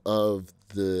portrayal of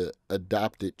the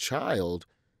adopted child,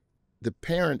 the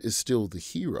parent is still the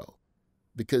hero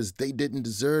because they didn't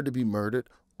deserve to be murdered,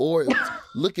 or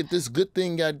look at this good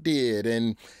thing I did,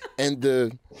 and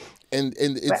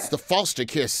it's the foster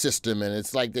care system, and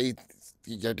it's like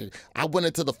I went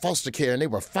into the foster care and they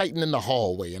were fighting in the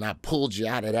hallway and I pulled you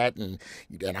out of that and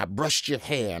I brushed your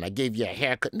hair and I gave you a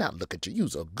haircut. Now look at you.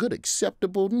 You're a good,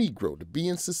 acceptable Negro to be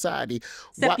in society.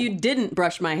 Except you didn't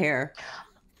brush my hair.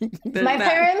 My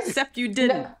parents. Except you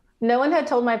didn't. No one had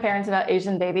told my parents about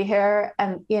Asian baby hair.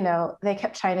 And, you know, they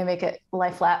kept trying to make it lie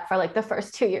flat for like the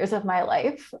first 2 years of my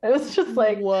life. It was just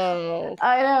like, wow.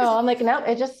 I know. I'm like, no,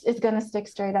 it's going to stick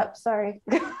straight up. Sorry.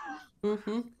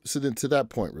 Mm-hmm. So then to that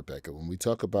point, Rebecca, when we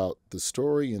talk about the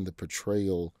story and the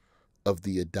portrayal of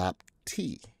the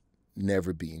adoptee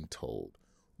never being told,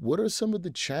 what are some of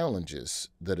the challenges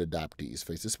that adoptees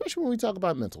face, especially when we talk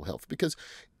about mental health? Because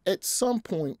at some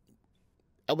point,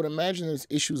 I would imagine there's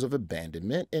issues of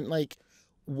abandonment, and like,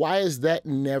 why is that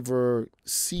never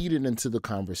seeded into the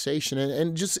conversation?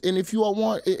 And if you all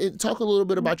want, talk a little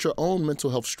bit about your own mental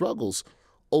health struggles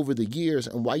over the years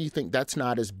and why you think that's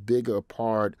not as big a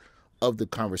part of the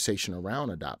conversation around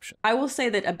adoption. I will say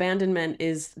that abandonment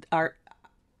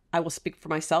I will speak for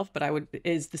myself, but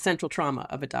is the central trauma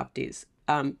of adoptees.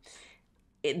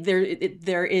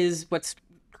 There is what's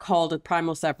called a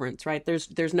primal severance, right?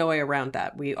 There's no way around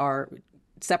that. We are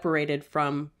separated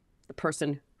from the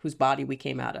person whose body we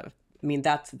came out of. I mean,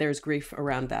 there's grief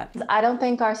around that. I don't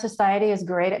think our society is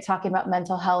great at talking about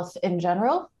mental health in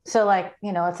general. So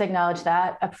let's acknowledge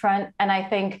that up front. And I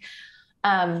think,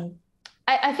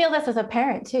 I feel this as a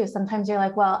parent too. Sometimes you're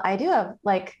like, well, I do have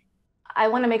I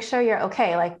want to make sure you're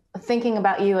okay. Like thinking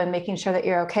about you and making sure that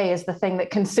you're okay is the thing that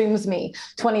consumes me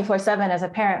 24/7 as a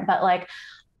parent. But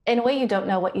in a way, you don't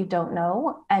know what you don't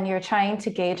know. And you're trying to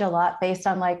gauge a lot based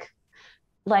on like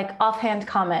offhand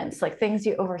comments, like things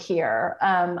you overhear.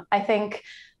 I think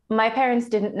my parents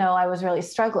didn't know I was really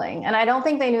struggling. And I don't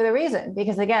think they knew the reason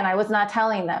because again, I was not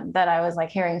telling them that I was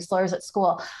hearing slurs at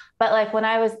school. But when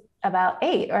I was about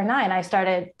 8 or 9, I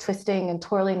started twisting and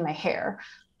twirling my hair.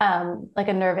 Like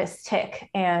a nervous tic.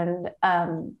 And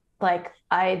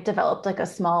I developed a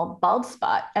small bald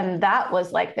spot. And that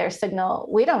was their signal.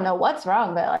 We don't know what's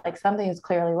wrong, but something is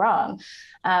clearly wrong.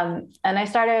 And I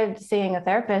started seeing a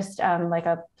therapist,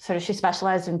 she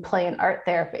specialized in play and art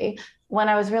therapy when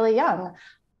I was really young.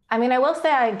 I mean, I will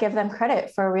say I give them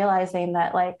credit for realizing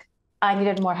that I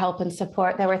needed more help and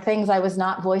support. There were things I was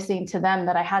not voicing to them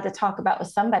that I had to talk about with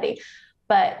somebody.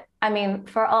 But I mean,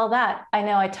 for all that, I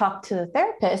know I talked to the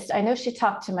therapist. I know she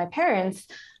talked to my parents.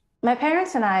 My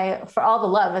parents and I, for all the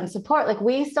love and support,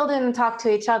 we still didn't talk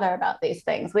to each other about these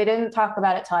things. We didn't talk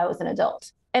about it till I was an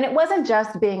adult. And it wasn't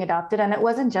just being adopted and it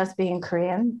wasn't just being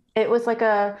Korean. It was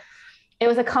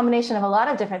a combination of a lot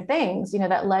of different things,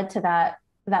 that led to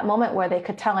that moment where they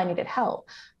could tell I needed help.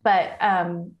 But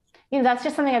that's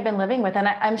just something I've been living with. And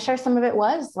I'm sure some of it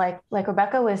was like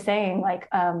Rebecca was saying,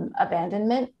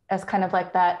 abandonment as kind of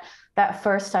that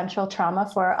first central trauma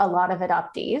for a lot of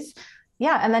adoptees.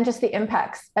 Yeah. And then just the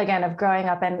impacts, again, of growing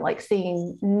up and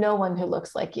seeing no one who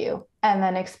looks like you and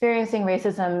then experiencing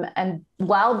racism and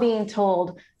while being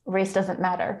told race doesn't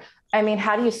matter. I mean,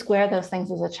 how do you square those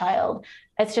things as a child?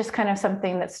 It's just kind of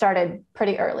something that started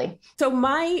pretty early. So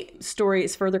my story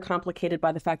is further complicated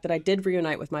by the fact that I did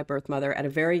reunite with my birth mother at a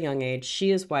very young age. She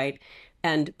is white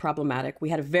and problematic. We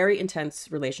had a very intense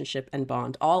relationship and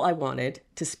bond. All I wanted,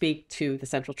 to speak to the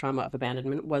central trauma of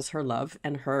abandonment, was her love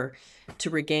and her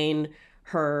to regain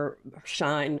her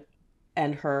shine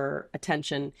and her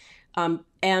attention.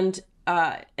 And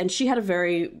she had a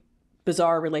very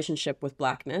bizarre relationship with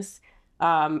Blackness.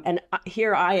 And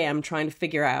here I am trying to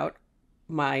figure out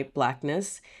my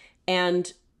Blackness.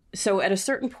 And so at a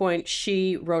certain point,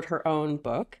 she wrote her own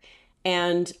book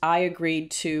and I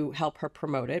agreed to help her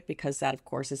promote it because that, of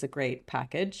course, is a great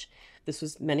package. This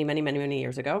was many, many, many, many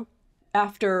years ago.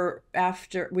 After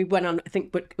we went on, I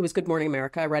think it was Good Morning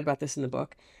America. I read about this in the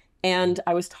book. And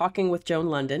I was talking with Joan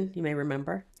London, you may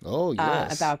remember. Oh,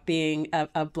 yes. About being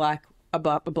a black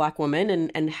woman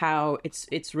and how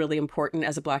it's really important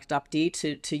as a Black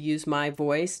adoptee to use my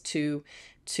voice to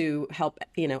help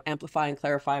amplify and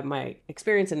clarify my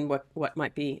experience and what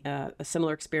might be a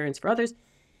similar experience for others.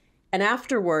 And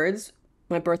afterwards,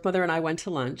 my birth mother and I went to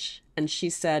lunch, and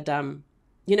she said, I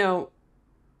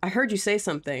heard you say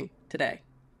something today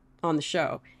on the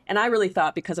show. And I really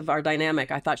thought, because of our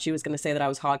dynamic, I thought she was going to say that I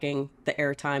was hogging the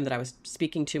airtime, that I was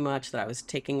speaking too much, that I was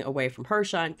taking away from her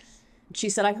shine. She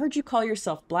said, I heard you call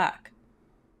yourself Black.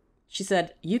 She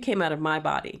said, you came out of my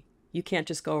body. You can't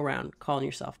just go around calling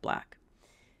yourself Black.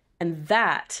 And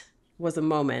that was a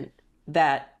moment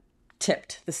that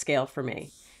tipped the scale for me.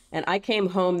 And I came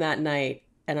home that night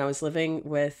and I was living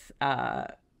with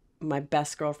my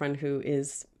best girlfriend, who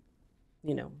is,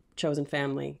 chosen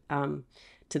family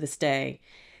to this day.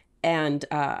 And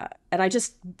I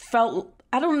just felt,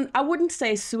 I wouldn't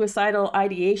say suicidal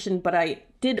ideation, but I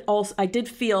did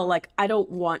feel like I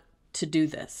don't want to do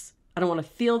this. I don't want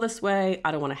to feel this way.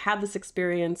 I don't want to have this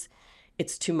experience.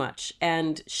 It's too much.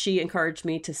 And she encouraged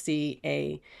me to see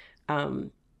a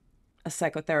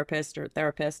psychotherapist or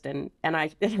therapist. And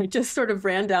I just sort of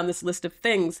ran down this list of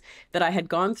things that I had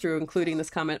gone through, including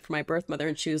this comment from my birth mother.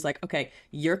 And she was like, okay,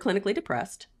 you're clinically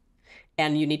depressed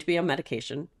and you need to be on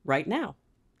medication right now.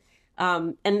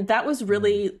 And that was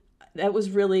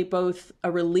really both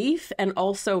a relief and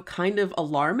also kind of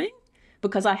alarming,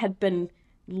 because I had been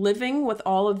living with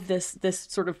all of this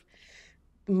sort of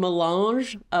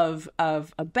melange of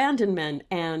abandonment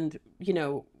and,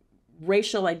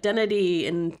 racial identity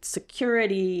and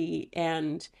security,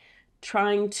 and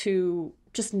trying to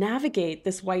just navigate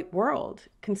this white world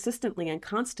consistently and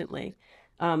constantly.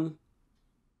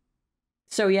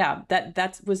 So yeah,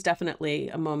 that was definitely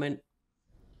a moment.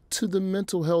 To the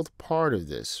mental health part of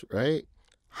this, right?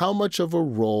 How much of a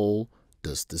role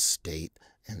does the state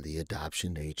and the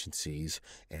adoption agencies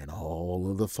and all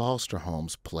of the foster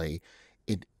homes play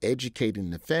in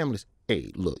educating the families? Hey,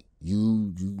 look,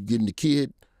 you getting the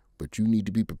kid, but you need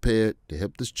to be prepared to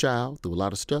help this child through a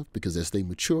lot of stuff, because as they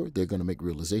mature, they're going to make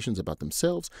realizations about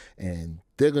themselves and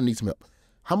they're going to need some help.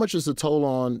 How much is the toll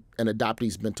on an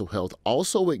adoptee's mental health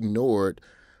also ignored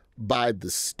by the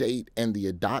state and the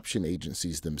adoption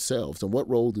agencies themselves? And what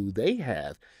role do they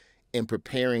have in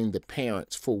preparing the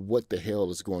parents for what the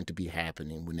hell is going to be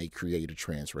happening when they create a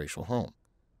transracial home?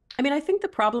 I mean, I think the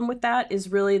problem with that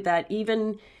is really that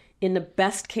even in the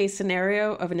best case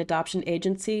scenario of an adoption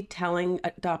agency telling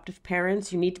adoptive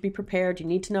parents, you need to be prepared, you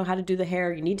need to know how to do the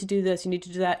hair, you need to do this, you need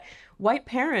to do that, white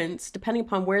parents, depending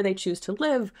upon where they choose to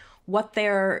live, what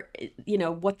their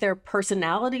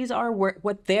personalities are,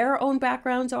 what their own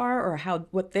backgrounds are, or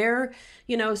what their,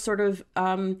 sort of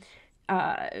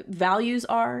values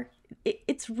are,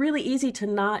 it's really easy to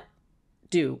not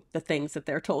do the things that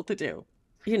they're told to do.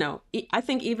 I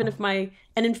think even if and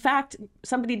in fact,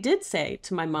 somebody did say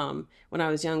to my mom when I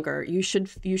was younger, you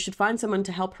should find someone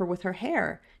to help her with her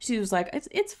hair. She was like,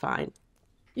 it's fine.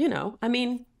 I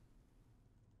mean,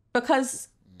 because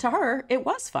to her, it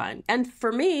was fine. And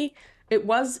for me, it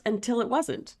was until it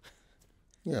wasn't.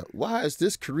 Yeah. Why is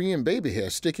this Korean baby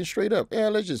hair sticking straight up? Yeah,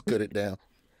 let's just cut it down.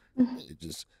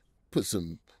 Just put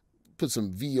some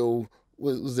VO,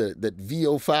 what was that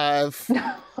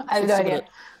VO5? I have no idea.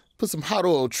 Put some hot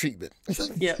oil treatment.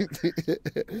 Yeah.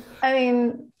 I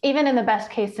mean, even in the best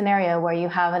case scenario where you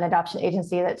have an adoption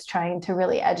agency that's trying to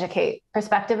really educate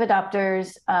prospective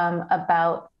adopters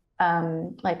about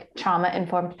like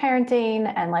trauma-informed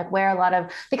parenting and like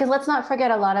because let's not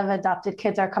forget, a lot of adopted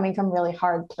kids are coming from really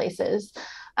hard places.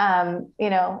 I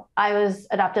was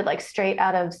adopted like straight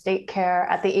out of state care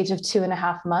at the age of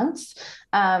 2.5 months.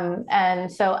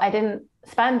 And so I didn't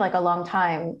spend like a long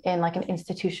time in like an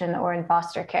institution or in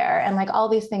foster care. And like all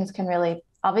these things can really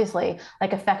obviously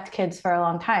like affect kids for a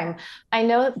long time. I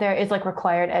know there is like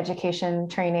required education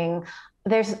training.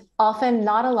 There's often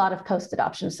not a lot of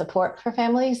post-adoption support for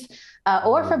families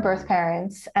or for birth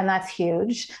parents, and that's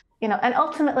huge. And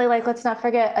ultimately, like, let's not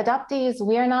forget, adoptees,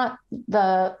 we are not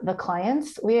the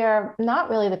clients. We are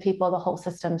not really the people the whole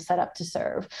system's set up to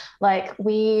serve. Like,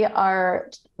 we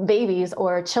are babies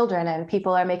or children, and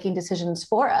people are making decisions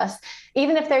for us,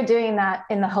 even if they're doing that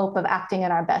in the hope of acting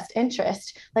in our best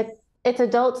interest. Like, it's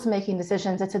adults making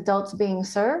decisions. It's adults being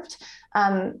served.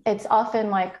 It's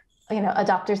often like,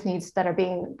 adopters' needs that are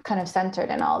being kind of centered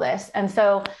in all this. And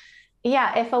so,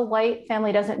 yeah, if a white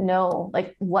family doesn't know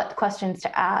like what questions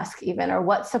to ask even, or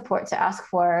what support to ask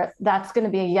for, that's going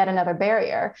to be yet another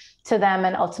barrier to them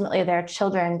and ultimately their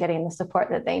children getting the support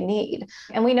that they need.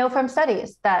 And we know from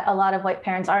studies that a lot of white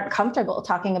parents aren't comfortable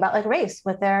talking about like race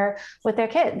with their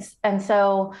kids. And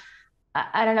so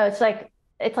I don't know, it's like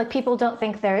people don't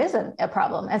think there isn't a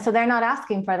problem. And so they're not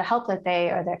asking for the help that they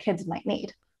or their kids might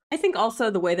need. I think also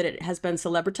the way that it has been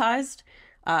celebritized,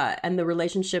 and the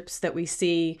relationships that we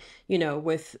see,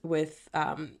 with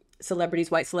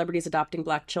celebrities, white celebrities adopting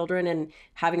Black children and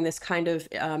having this kind of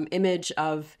image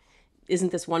of,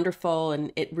 isn't this wonderful?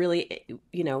 And it really,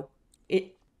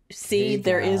 Hey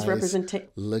there is guys, representation.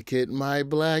 Look at my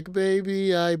Black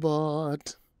baby I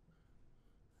bought.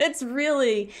 It's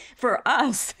really, for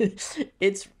us,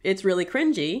 it's really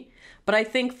cringy. But I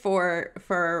think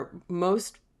for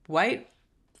most white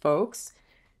folks,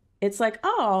 it's like,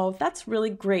 oh, that's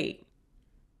really great.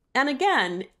 And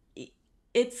again,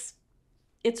 it's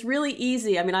really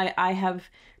easy. I mean, I have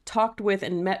talked with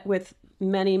and met with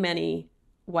many, many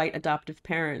white adoptive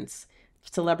parents,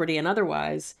 celebrity and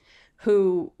otherwise,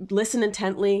 who listen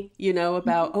intently,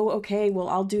 about, oh, okay, well,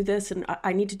 I'll do this and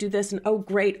I need to do this. And oh,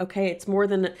 great. Okay. It's more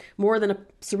than a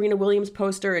Serena Williams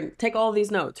poster, and take all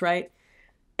these notes. Right.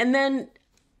 And then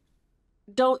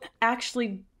don't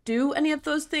actually do any of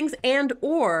those things, and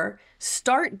or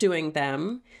start doing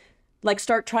them, like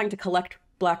start trying to collect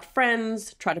Black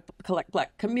friends, try to collect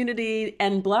Black community,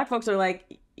 and Black folks are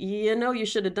like, you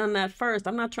should have done that first.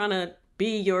 I'm not trying to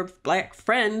be your Black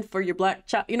friend for your Black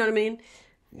child. You know what I mean?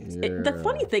 Yeah. The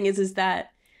funny thing is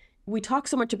that we talk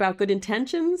so much about good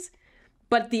intentions,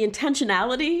 but the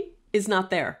intentionality is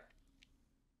not there,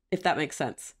 if that makes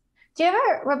sense. Do you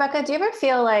ever, Rebecca, do you ever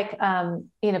feel like,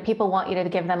 people want you to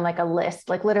give them like a list,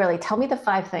 like literally tell me the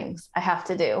 5 things I have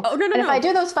to do. Oh, no. If I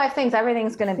do those 5 things,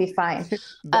 everything's going to be fine.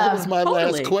 That was my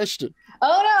last question.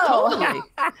 Oh, no. Totally.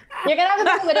 You're going to have to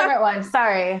think of a different one.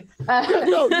 Sorry.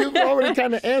 No, you've already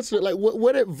kind of answered it. Like,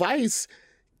 what advice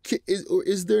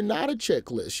is there not a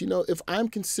checklist? If I'm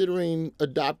considering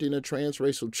adopting a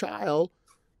transracial child,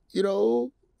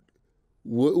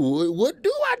 what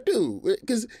do I do?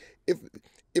 Because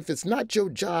if it's not your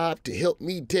job to help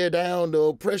me tear down the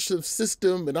oppressive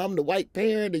system and I'm the white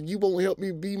parent and you won't help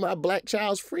me be my black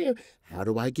child's friend, how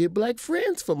do I get black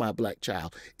friends for my black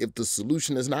child? If the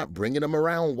solution is not bringing them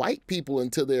around white people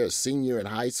until they're a senior in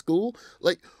high school,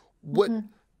 like what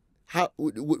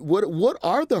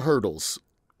are the hurdles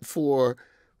for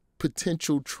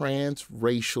potential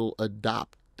transracial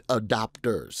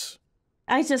adopters?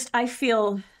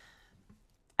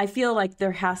 I feel like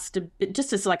there has to be,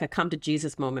 just as like a come to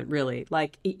Jesus moment, really.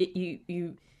 Like if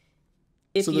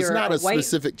so there's you're not a white,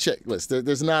 specific checklist.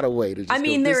 There's not a way to just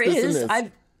there is.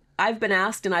 I've been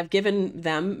asked and I've given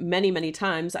them many, many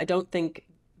times. I don't think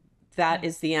that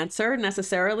is the answer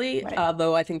necessarily, right.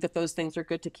 Although I think that those things are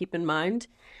good to keep in mind.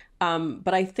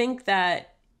 But I think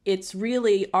that it's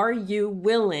really, are you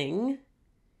willing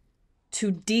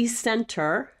to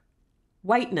decenter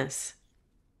whiteness?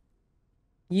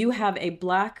 You have a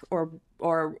black or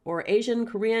Asian,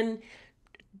 Korean,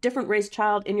 different race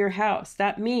child in your house.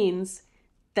 That means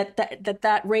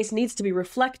that race needs to be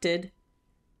reflected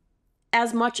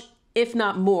as much, if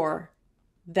not more,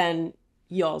 than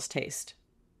y'all's taste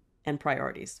and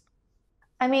priorities.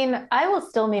 I mean, I will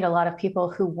still meet a lot of people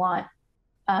who want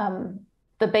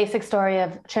the basic story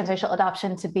of transracial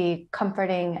adoption to be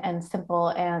comforting and simple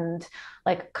and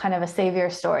like kind of a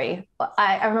savior story.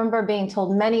 I remember being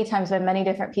told many times by many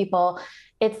different people,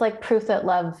 it's like proof that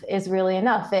love is really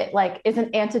enough. It like is an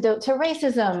antidote to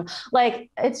racism. Like,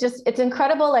 it's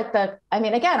incredible. Like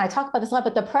again, I talk about this a lot,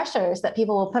 but the pressures that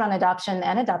people will put on adoption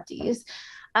and adoptees.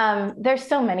 There's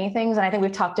so many things, and I think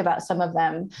we've talked about some of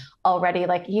them already.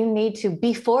 Like, you need to,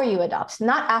 before you adopt,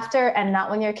 not after and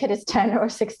not when your kid is 10 or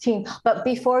 16, but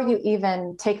before you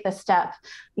even take the step,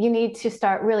 you need to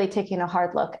start really taking a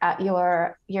hard look at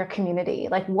your community.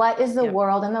 Like, what is the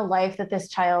world and the life that this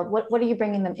child, what are you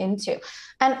bringing them into?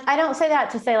 And I don't say that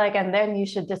to say like, and then you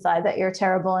should decide that you're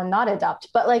terrible and not adopt,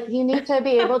 but like, you need to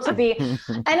be able to be,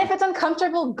 and if it's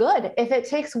uncomfortable, good. If it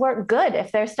takes work, good.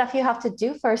 If there's stuff you have to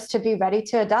do first to be ready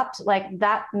to adopt, like,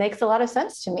 that makes a lot of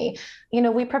sense to me.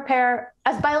 We prepare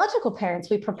as biological parents,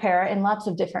 we prepare in lots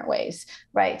of different ways,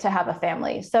 right, to have a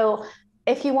family. So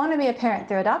if you want to be a parent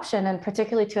through adoption, and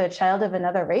particularly to a child of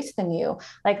another race than you,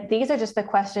 like, these are just the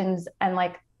questions and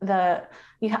like the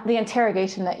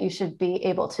interrogation that you should be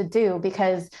able to do,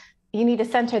 because you need to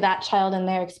center that child in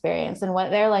their experience and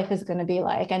what their life is going to be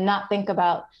like, and not think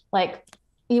about like,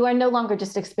 you are no longer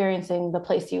just experiencing the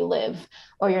place you live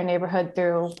or your neighborhood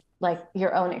through like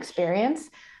your own experience.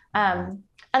 Another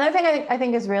thing I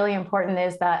think is really important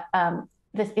is that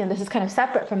this is kind of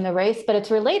separate from the race, but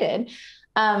it's related,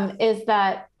 is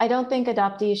that I don't think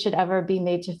adoptees should ever be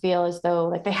made to feel as though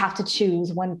like they have to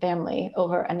choose one family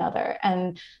over another.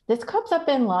 And this comes up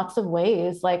in lots of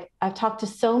ways. Like, I've talked to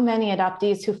so many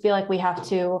adoptees who feel like we have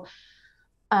to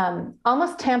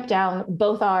almost tamp down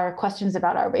both our questions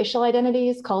about our racial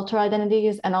identities, cultural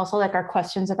identities, and also like our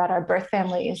questions about our birth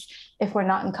families if we're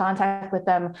not in contact with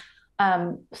them.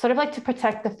 Sort of like to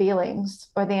protect the feelings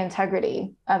or the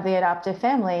integrity of the adoptive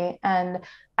family. And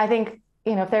I think,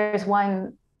 if there's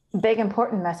one big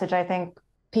important message I think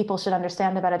people should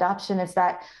understand about adoption, is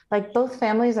that like both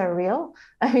families are real.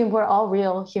 I mean, we're all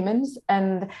real humans,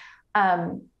 and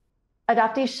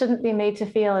adoptees shouldn't be made to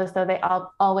feel as though they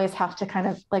always have to kind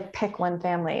of like pick one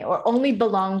family or only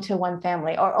belong to one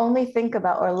family or only think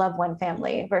about or love one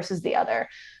family versus the other.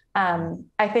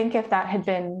 I think if that had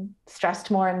been stressed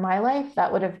more in my life,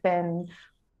 it would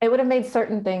have made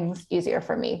certain things easier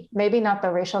for me. Maybe not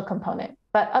the racial component,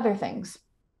 but other things.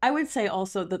 I would say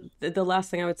also the last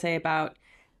thing I would say about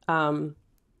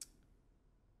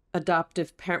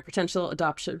adoptive parents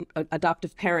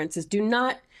is, do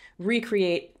not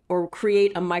recreate or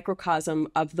create a microcosm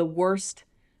of the worst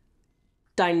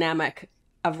dynamic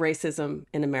of racism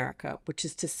in America, which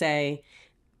is to say,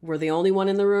 we're the only one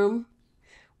in the room.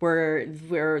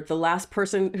 We're the last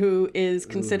person who is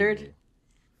considered. Ooh.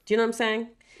 Do you know what I'm saying?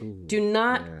 Ooh, do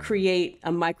not create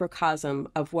a microcosm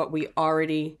of what we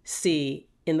already see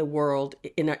in the world,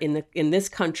 in this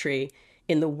country,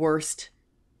 in the worst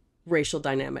racial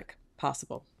dynamic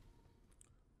possible.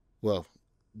 Well,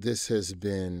 This has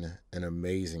been an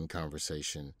amazing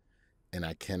conversation, and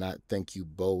I cannot thank you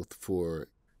both for,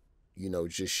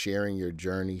 just sharing your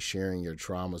journey, sharing your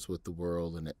traumas with the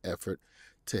world in an effort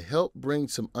to help bring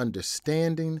some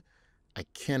understanding. I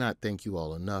cannot thank you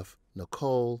all enough.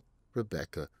 Nicole,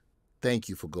 Rebecca, thank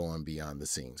you for going beyond the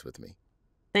scenes with me.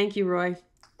 Thank you, Roy.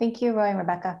 Thank you, Roy and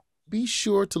Rebecca. Be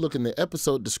sure to look in the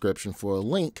episode description for a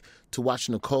link to watch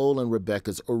Nicole and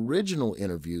Rebecca's original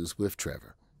interviews with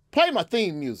Trevor. Play my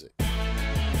theme music.